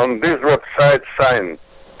 and on this website sign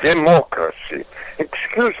democracy.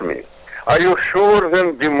 Excuse me, are you sure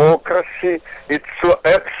that democracy is so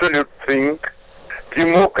absolute thing?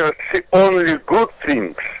 Democracy only good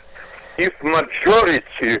things if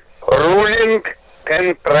majority ruling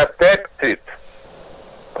and protected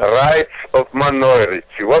rights of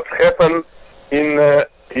minority. What happened in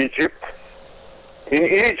Egypt? In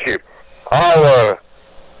Egypt, our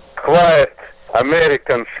quiet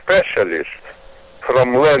American specialist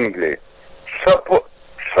from Langley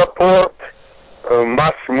support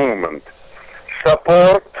mass movement,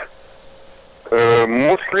 support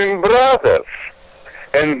Muslim brothers,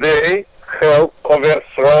 and they help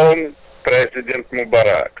overthrown President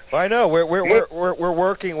Mubarak. I know we're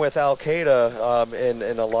working with Al Qaeda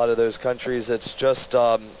in a lot of those countries. It's just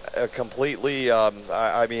a completely.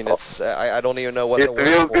 I mean, it's I don't even know what it the word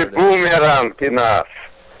will for be it is. boomerang in us,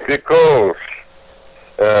 because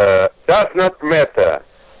does not matter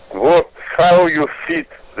how you feed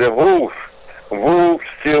the wolf. Wolf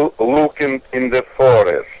still looking in the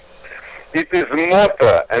forest. It is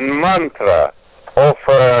motto and mantra of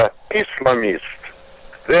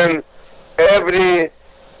Islamists. Then every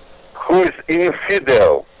who is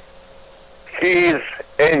infidel, he is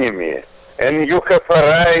enemy, and you have a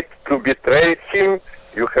right to betray him,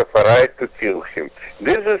 you have a right to kill him.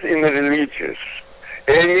 This is in religious.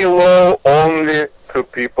 Any law only to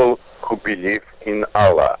people who believe in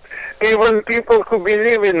Allah. Even people who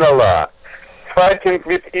believe in Allah, fighting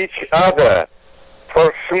with each other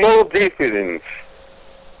for small difference.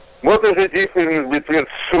 What is the difference between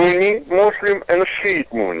Sunni Muslim and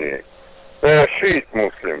Shiite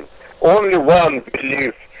Muslim? Only one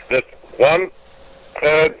believes that one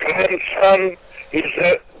grandson is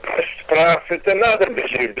a best prophet, another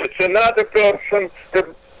believes that another person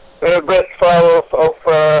the best followers of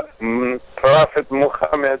Prophet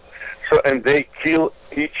Muhammad. So, and they kill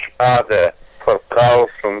each other for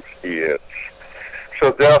thousands of years.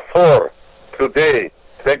 So therefore, today,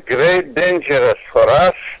 the great danger for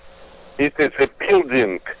us, it is a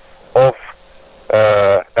building of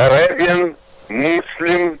Arabian,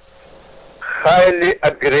 Muslim, highly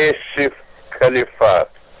aggressive caliphate.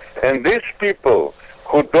 And these people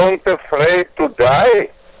who don't afraid to die,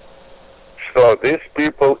 so these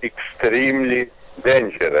people extremely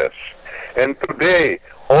dangerous. And today,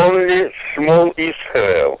 only small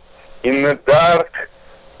Israel in the dark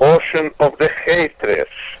ocean of the hatred,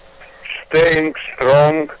 staying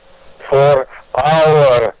strong for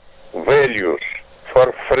our values,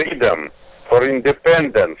 for freedom, for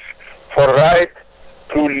independence, for right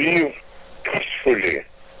to live peacefully.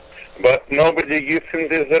 But nobody gives him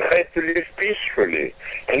the right to live peacefully.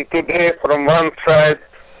 And today, from one side,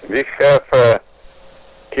 we have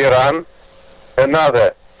Iran,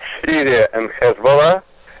 another Syria and Hezbollah,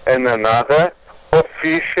 and another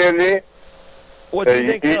officially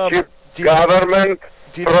Egypt government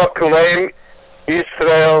proclaim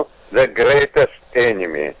Israel the greatest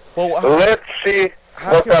enemy. Well, let's see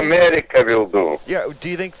what America will do. Yeah, do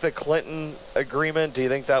you think the Clinton agreement, do you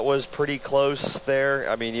think that was pretty close there?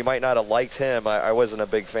 I mean, you might not have liked him. I wasn't a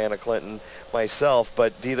big fan of Clinton myself,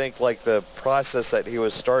 but do you think, like, the process that he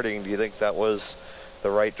was starting, do you think that was the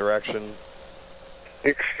right direction?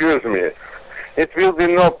 Excuse me. It will be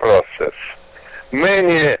no process.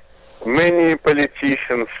 Many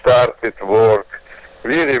politicians started work.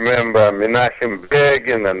 We remember Menachem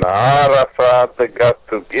Begin and Arafat, they got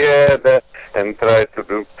together and tried to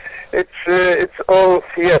do. It's all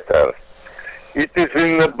theater. It is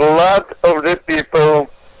in the blood of the people.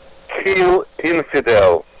 Kill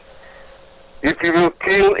infidel. If you will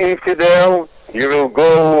kill infidel, you will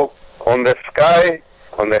go on the sky,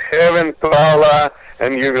 on the heaven to Allah,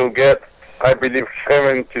 and you will get, I believe,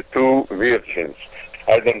 72 virgins.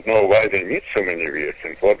 I don't know why they need so many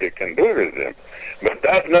virgins, what they can do with them. But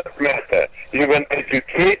does not matter. Even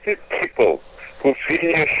educated people who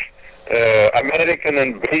finish American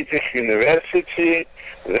and British university,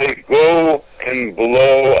 they go and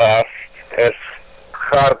blow us as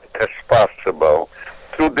hard as possible.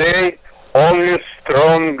 Today, only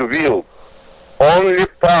strong will, only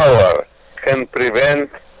power can prevent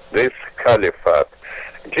this caliphate.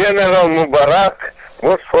 General Mubarak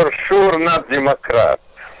was for sure not Democrat.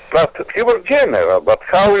 But he was general. But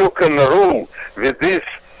how you can rule with this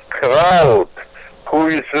crowd who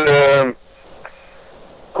is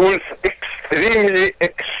extremely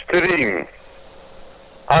extreme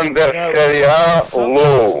under Sharia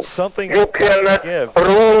law? You cannot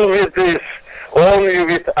rule with this only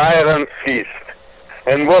with iron fist.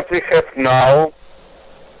 And what we have now,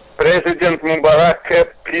 President Mubarak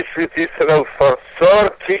kept peace with Israel for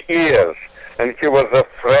 30 years, and he was a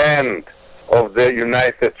friend of the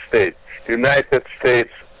United States. United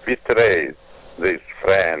States betrayed this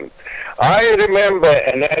friend. I remember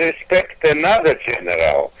and I respect another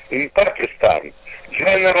general in Pakistan,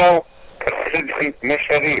 General President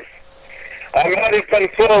Musharraf.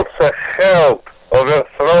 Americans also helped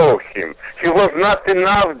overthrow him. He was not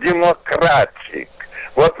enough democratic.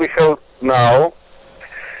 What we have now,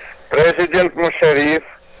 President Musharraf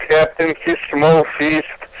kept in his small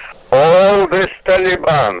fist all this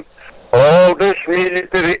Taliban, all these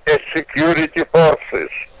military and security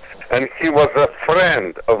forces, and he was a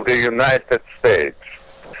friend of the United States.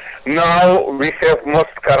 Now we have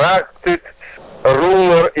most corrupted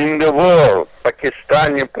ruler in the world,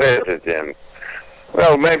 Pakistani president.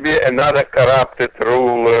 Well, maybe another corrupted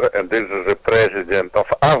ruler, and this is the president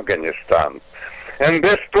of Afghanistan. And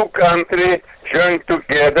these two countries joined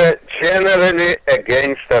together generally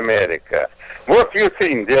against America. What do you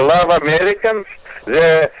think? They love Americans?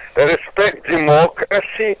 They respect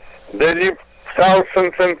democracy? They live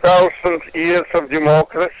thousands and thousands of years of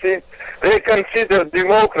democracy? They consider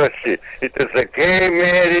democracy. It is a gay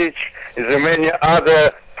marriage, is many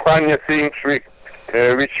other funny things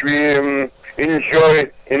which we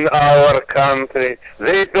enjoy in our country.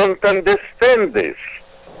 They don't understand this.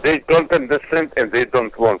 They don't understand, and they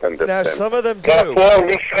don't want to understand. Now, some of them do. Therefore,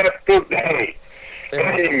 we have today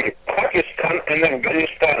Pakistan and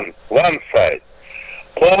Afghanistan, one side.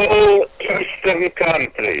 All Eastern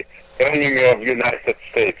countries, enemy of United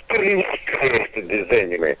States, this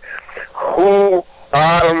enemy, who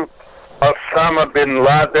armed Osama bin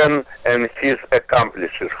Laden and his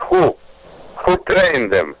accomplices. Who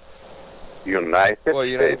trained them?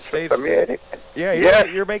 United States of America. Yeah, yes,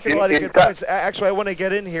 you're making a lot of good points. Actually, I want to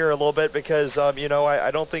get in here a little bit because, I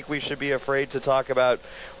don't think we should be afraid to talk about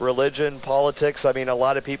religion, politics. I mean, a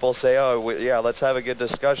lot of people say, let's have a good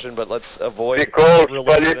discussion, but let's avoid because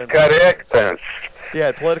religion. Correctness.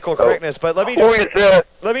 Yeah, political correctness. But let me Who is the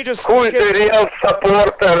real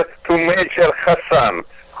supporter to Major Hassan,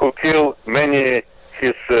 who killed many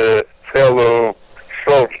his fellow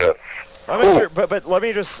soldiers? Sure, but let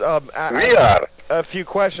me just ask a few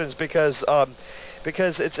questions because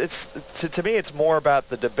it's to me it's more about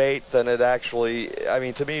the debate than it actually. I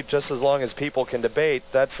mean, to me, just as long as people can debate,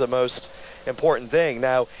 that's the most important thing.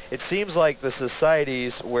 Now, it seems like the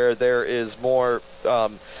societies where there is more,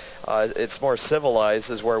 it's more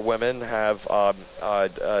civilized, is where women have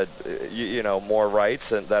more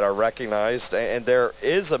rights and that are recognized, and there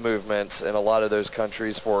is a movement in a lot of those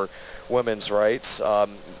countries for women's rights, and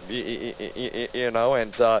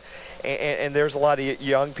there's a lot of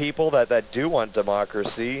young people that do want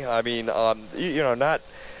democracy. I mean, not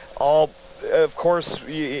all, of course,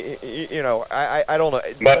 I don't know.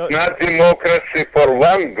 But not democracy for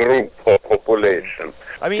one group of population.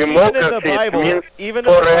 I mean, democracy even in the Bible,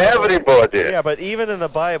 for everybody. Yeah, but even in the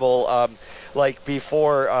Bible, like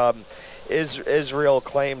before Israel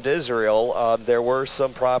claimed Israel, there were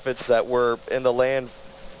some prophets that were in the land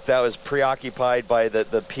that was preoccupied by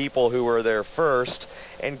the people who were there first,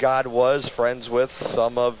 and God was friends with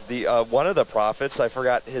some of the one of the prophets. I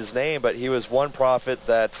forgot his name, but he was one prophet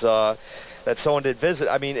that someone did visit.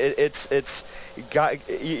 I mean, it's God,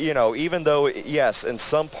 even though yes, in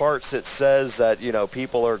some parts it says that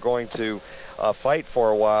people are going to fight for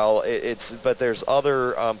a while. But there's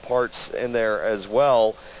other parts in there as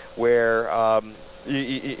well where.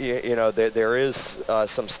 There is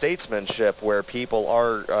some statesmanship where people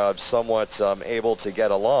are somewhat able to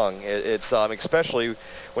get along. It's especially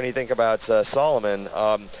when you think about Solomon.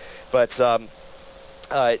 There's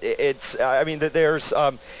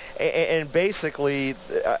and basically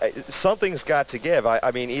something's got to give.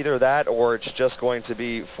 I mean, either that or it's just going to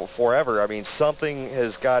be forever. I mean, something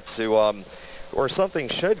has got to. Or something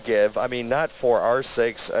should give. I mean, not for our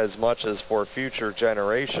sakes as much as for future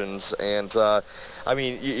generations. And it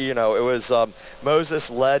was Moses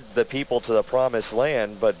led the people to the promised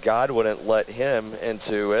land, but God wouldn't let him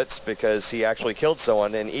into it because he actually killed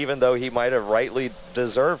someone. And even though he might have rightly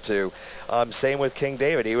deserved to, same with King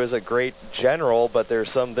David. He was a great general, but there's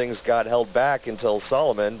some things God held back until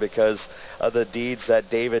Solomon because of the deeds that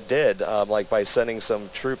David did, like by sending some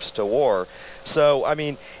troops to war. So, I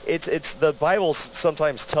mean, it's the Bible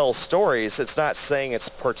sometimes tells stories. It's not saying it's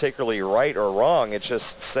particularly right or wrong. It's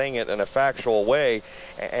just saying it in a factual way,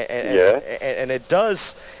 and it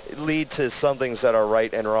does lead to some things that are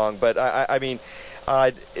right and wrong. But I mean,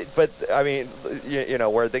 you know,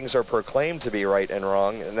 where things are proclaimed to be right and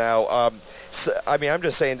wrong. Now, so, I mean, I'm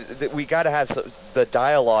just saying that we got to have the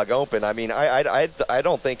dialogue open. I mean, I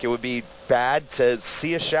don't think it would be bad to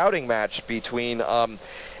see a shouting match between, you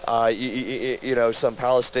know, some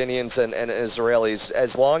Palestinians and Israelis,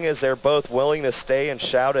 as long as they're both willing to stay and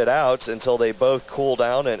shout it out until they both cool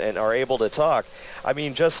down and are able to talk. I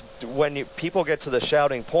mean, just when people get to the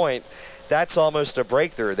shouting point, that's almost a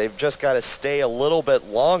breakthrough. They've just got to stay a little bit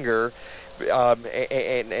longer.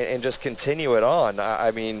 And just continue it on. I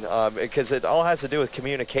mean, because it all has to do with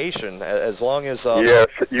communication. As long as yes,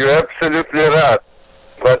 you're absolutely right.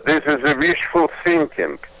 But this is a wishful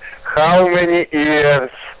thinking. How many years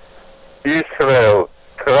Israel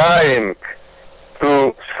trying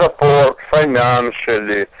to support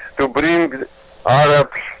financially, to bring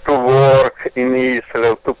Arabs to work in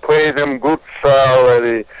Israel, to pay them good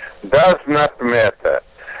salary, does not matter.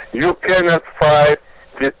 You cannot fight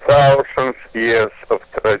the thousands years of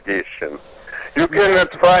tradition. You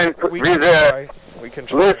cannot find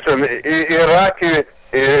listen,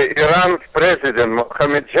 Iran's president,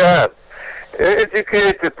 Mohammed,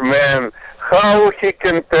 educated man, how he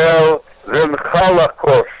can tell the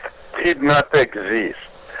Holocaust did not exist?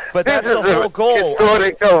 But that's the whole goal.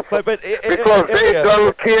 Historical, because they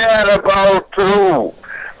don't care about true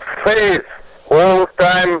faith. All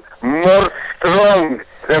time more strong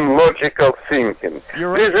than logical thinking.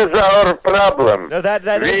 This is our problem. No, that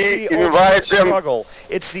is the ultimate struggle.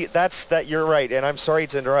 You're right, and I'm sorry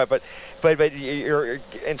to interrupt, but you're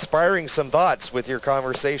inspiring some thoughts with your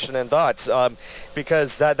conversation and thoughts,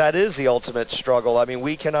 because that is the ultimate struggle. I mean,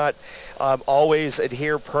 we cannot always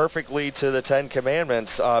adhere perfectly to the Ten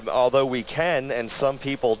Commandments, although we can, and some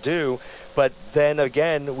people do. But then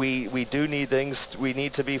again, we do need things. We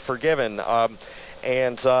need to be forgiven.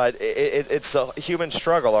 And it's a human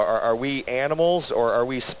struggle. Are we animals, or are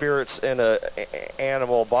we spirits in an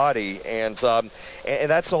animal body? And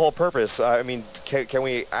that's the whole purpose. I mean, can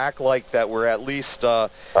we act like that we're at least... our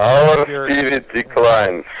spirit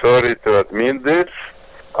declined. Sorry to admit this.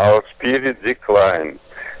 Our spirit declined.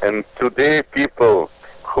 And today people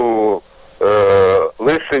who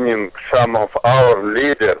listening some of our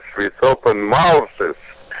leaders with open mouths,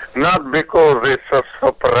 not because they're so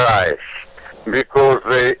surprised, because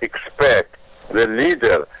they expect the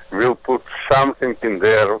leader will put something in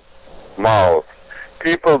their mouth.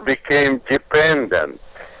 People became dependent.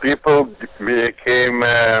 People became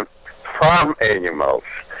farm animals,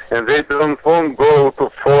 and they don't want to go to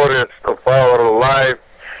forest of our life,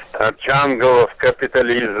 a jungle of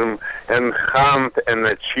capitalism, and hunt and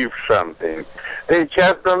achieve something. They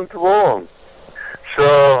just don't want.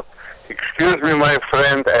 So, excuse me, my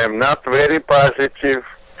friend, I am not very positive,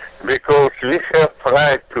 because we have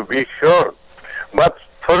right to be heard. But,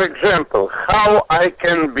 for example, how I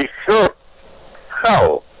can be heard?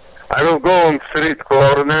 How? I will go on street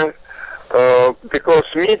corner, because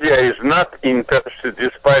media is not interested,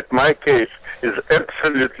 despite my case is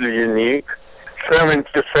absolutely unique.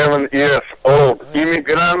 77 years old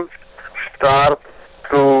immigrant start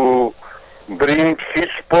to bring his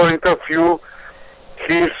point of view,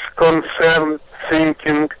 his concern,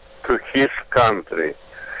 thinking to his country.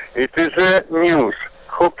 It is a news.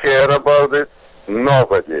 Who care about it?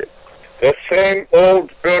 Nobody. The same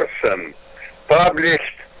old person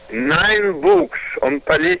published 9 books on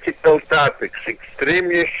political topics,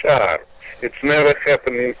 extremely sharp. It's never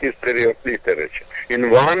happened in history of literature. In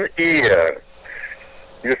 1 year.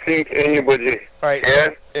 You think anybody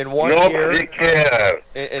cares? In 1 Nobody year? Nobody cares.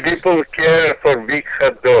 People care for big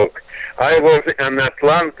hot dog. I was in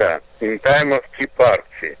Atlanta in time of Tea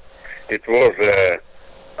Party. It was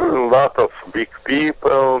a lot of big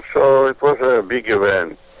people, so it was a big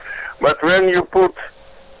event. But when you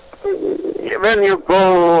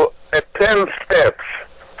go 10 steps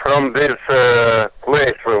from this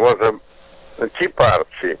place where was a Tea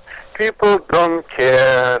Party, people don't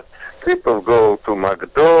care. People go to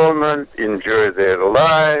McDonald's, enjoy their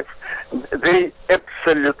life. They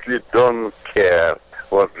absolutely don't care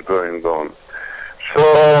what's going on.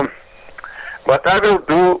 So, but I will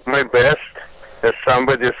do my best. As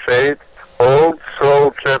somebody said, old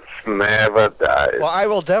soldiers never die. guys. Well, I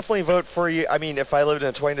will definitely vote for you. I mean, if I lived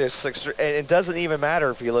in the 26th, and it doesn't even matter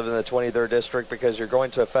if you live in the 23rd district because you're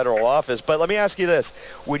going to a federal office. But let me ask you this: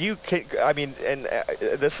 would you? I mean, and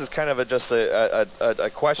this is kind of just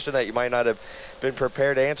a question that you might not have been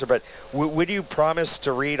prepared to answer. But would you promise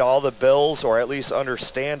to read all the bills, or at least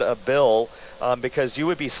understand a bill, because you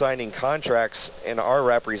would be signing contracts in our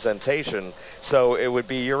representation? So it would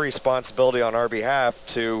be your responsibility on our behalf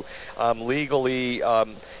to legally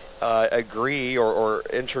agree or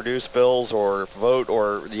introduce bills or vote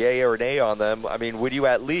or yay or nay on them. I mean, would you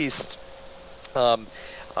at least, try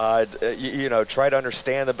to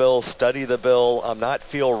understand the bill, study the bill, not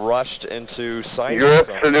feel rushed into signing You're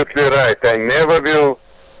something? absolutely right. I never will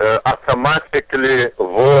automatically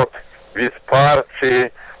vote with party,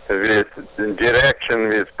 with direction,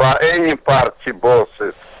 with any party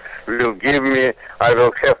bosses will give me. I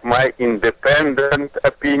will have my independent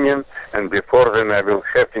opinion, and before then I will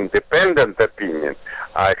have independent opinion.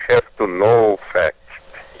 I have to know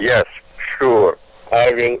facts. Yes, sure,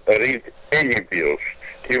 I will read any bills,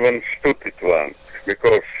 even stupid ones,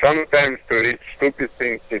 because sometimes to read stupid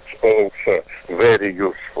things it's also very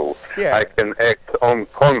useful. Yeah. I can act on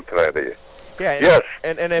contrary. Yeah. Yes,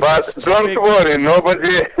 And if but it's don't big- worry,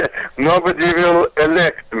 nobody will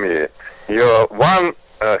elect me. Your one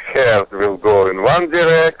head will go in one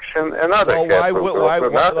direction, another Well, head will go to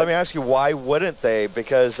another. let me ask you, why wouldn't they?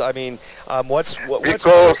 Because I mean, what's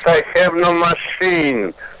Because I have no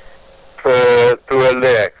machine to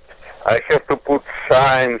elect. I have to put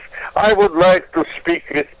signs. I would like to speak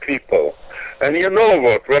with people. And you know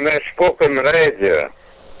what? When I spoke on radio,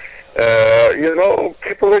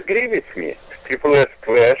 people agree with me. People ask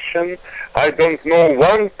questions. I don't know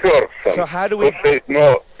one person So how do we who says,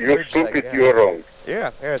 no, you're bridge that stupid, gap? you're wrong.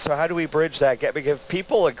 Yeah. So how do we bridge that gap? Because if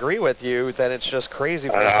people agree with you, then it's just crazy.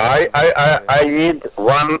 For I need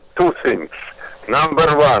two things. Number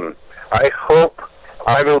one, I hope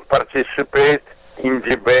I will participate in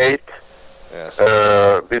debate Yes.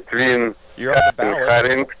 between You're on the Captain ballot.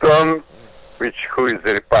 Harrington, who is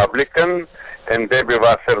a Republican, and Debbie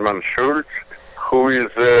Wasserman Schultz, who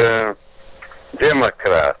is a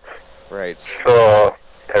Democrat. Right. So,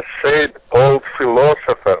 as said old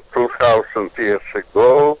philosopher 2,000 years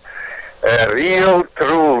ago, a real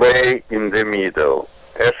true way in the middle.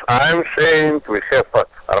 As I'm saying, we have a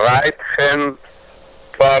right-hand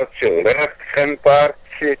party, left-hand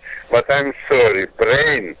party, but I'm sorry,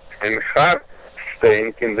 brain and heart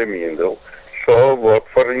staying in the middle. So vote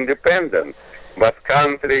for independence. But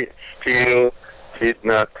country still is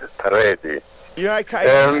not ready. I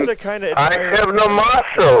used to kind of. I have no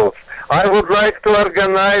muscles. I would like to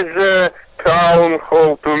organize a town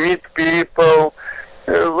hall to meet people.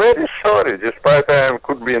 Very sorry, despite I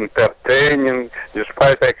could be entertaining,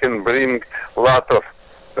 despite I can bring a lot of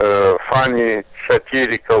funny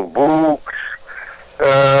satirical books.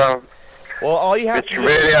 Well, all you have It's to do.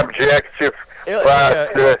 very objective,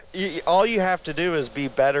 but all you have to do is be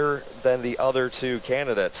better than the other two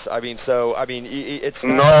candidates. It's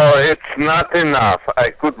not. no, it's not enough. I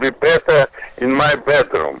could be better in my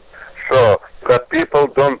bedroom. So that people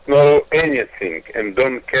don't know anything and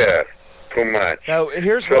don't care too much. Now,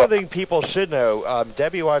 here's one thing people should know.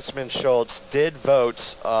 Debbie Wasserman Schultz did vote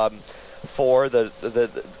for the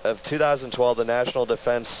of 2012 the National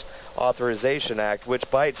Defense Authorization Act, which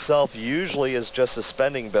by itself usually is just a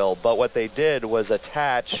spending bill. But what they did was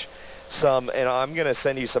attach some, and I'm going to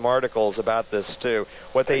send you some articles about this too.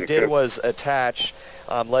 What they did was attach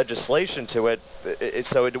legislation to it,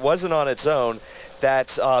 so it wasn't on its own,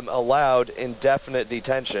 that allowed indefinite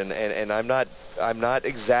detention. And I'm not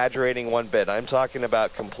exaggerating one bit. I'm talking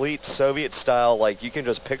about complete Soviet style, like you can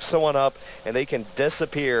just pick someone up and they can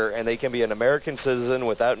disappear and they can be an American citizen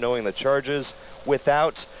without knowing the charges,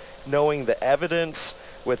 without knowing the evidence,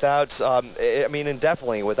 without,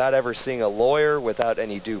 indefinitely, without ever seeing a lawyer, without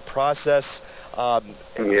any due process.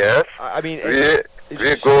 Yes.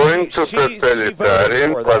 We're going to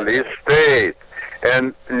totalitarian police state.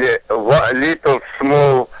 And a little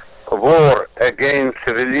small war against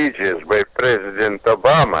religions by President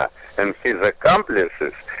Obama and his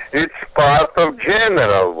accomplices, it's part of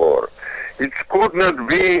general war. It could not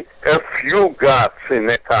be a few gods in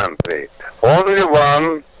a country. Only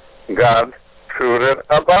one God, Führer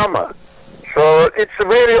Obama. So it's a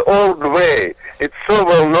very old way. It's so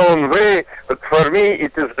well-known way, but for me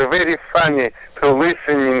it is very funny to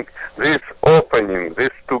listening this opening,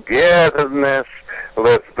 this togetherness.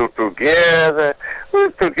 Let's do together.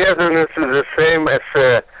 Well, togetherness is the same as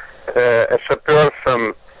a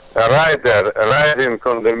person, a rider, riding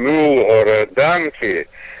on the mule or a donkey,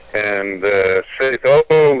 and say,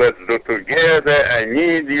 oh, let's do together, I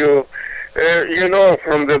need you. You know,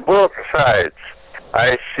 from the both sides,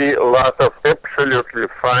 I see a lot of absolutely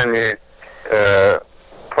funny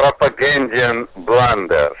propagandian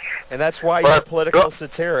blunders. And that's why you're a political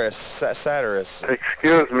satirist.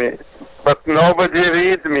 Excuse me, but nobody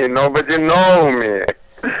read me, nobody know me.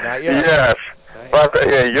 Not yet. Yes, but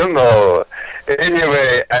you know.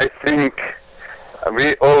 Anyway, I think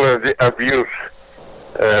we already abused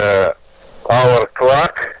our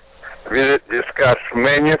clock. We discussed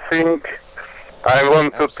many things. I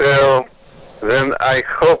want to tell, then I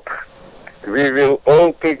hope we will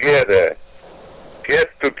all together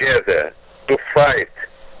get together to fight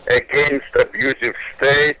against abusive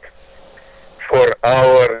state for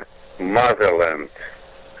our motherland.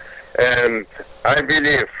 And I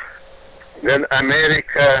believe then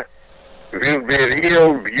America will be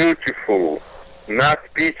real beautiful, not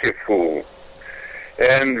pitiful.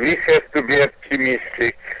 And we have to be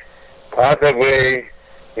optimistic. Other way,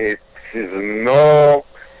 it is no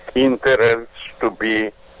interest to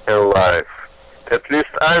be alive. At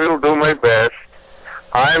least I will do my best.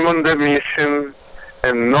 I'm on the mission,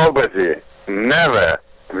 and nobody, never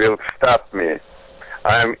will stop me.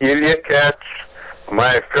 I'm Ilya Katz.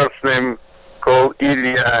 My first name called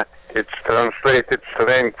Ilya. It's translated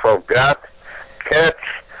strength of God. Katz,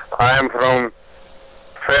 I am from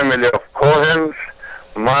family of Cohens.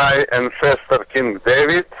 My ancestor, King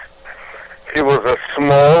David, he was a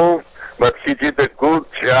small, but he did a good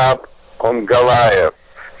job on Goliath.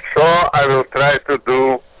 So I will try to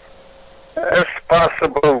do as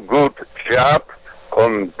possible good job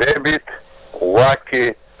on David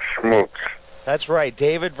Wacky Schmutz. That's right,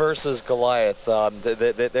 David versus Goliath.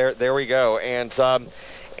 There we go. And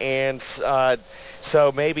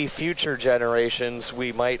so maybe future generations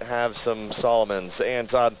we might have some Solomons.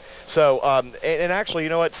 And actually, you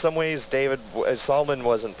know what? Some ways Solomon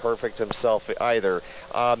wasn't perfect himself either.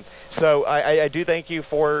 So I do thank you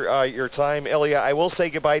for your time, Ilya. I will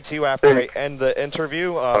say goodbye to you after I end the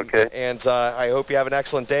interview. Okay. And I hope you have an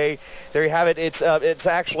excellent day. There you have it. It's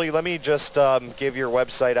actually, let me just give your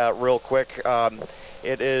website out real quick.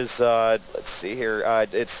 It is, let's see here.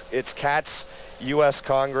 It's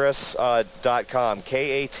KatzUSCongress.com.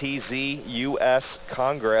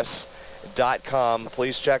 KatzUSCongress.com.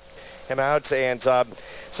 Please check him out. And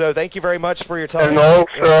so thank you very much for your time. And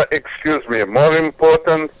also, excuse me, more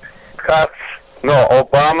important,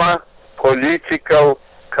 Obama political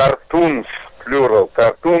cartoons, plural,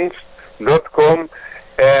 cartoons.com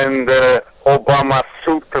and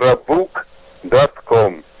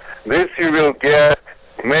ObamaSutraBook.com. This you will get,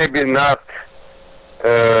 maybe not,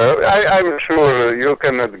 I'm sure you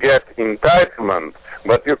cannot get entitlement,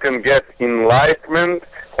 but you can get enlightenment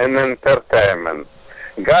and entertainment.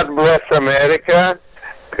 God bless America.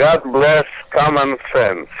 God bless common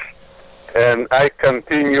sense. And I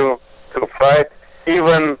continue to fight,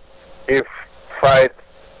 even if fight,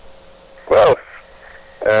 well,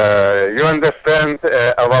 you understand,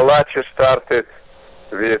 Avalachi started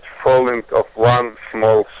with falling of one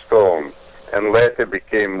small stone and later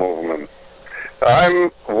became movement.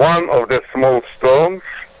 I'm one of the small stones,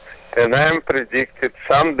 and I'm predicted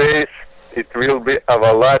some days it will be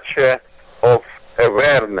Avalachi of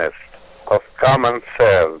awareness, of common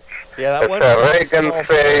sense. Yeah, that as one Reagan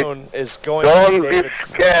said, is going don't to be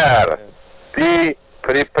scared, be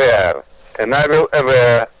prepared. And I will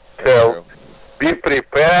tell, be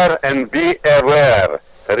prepared and be aware.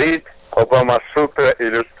 Read Obama Sutra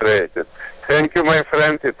Illustrated. Thank you, my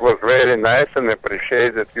friend. It was very nice and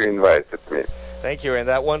appreciate that you invited me. Thank you. And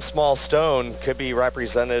that one small stone could be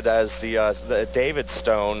represented as the David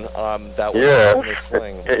stone that was in the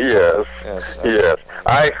sling. Yes.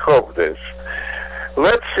 I hope this.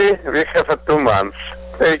 Let's see. We have 2 months.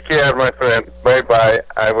 Take care, my friend. Bye-bye.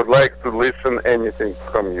 I would like to listen anything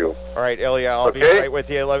from you. All right, Ilya. I'll be right with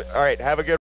you. All right. Have a good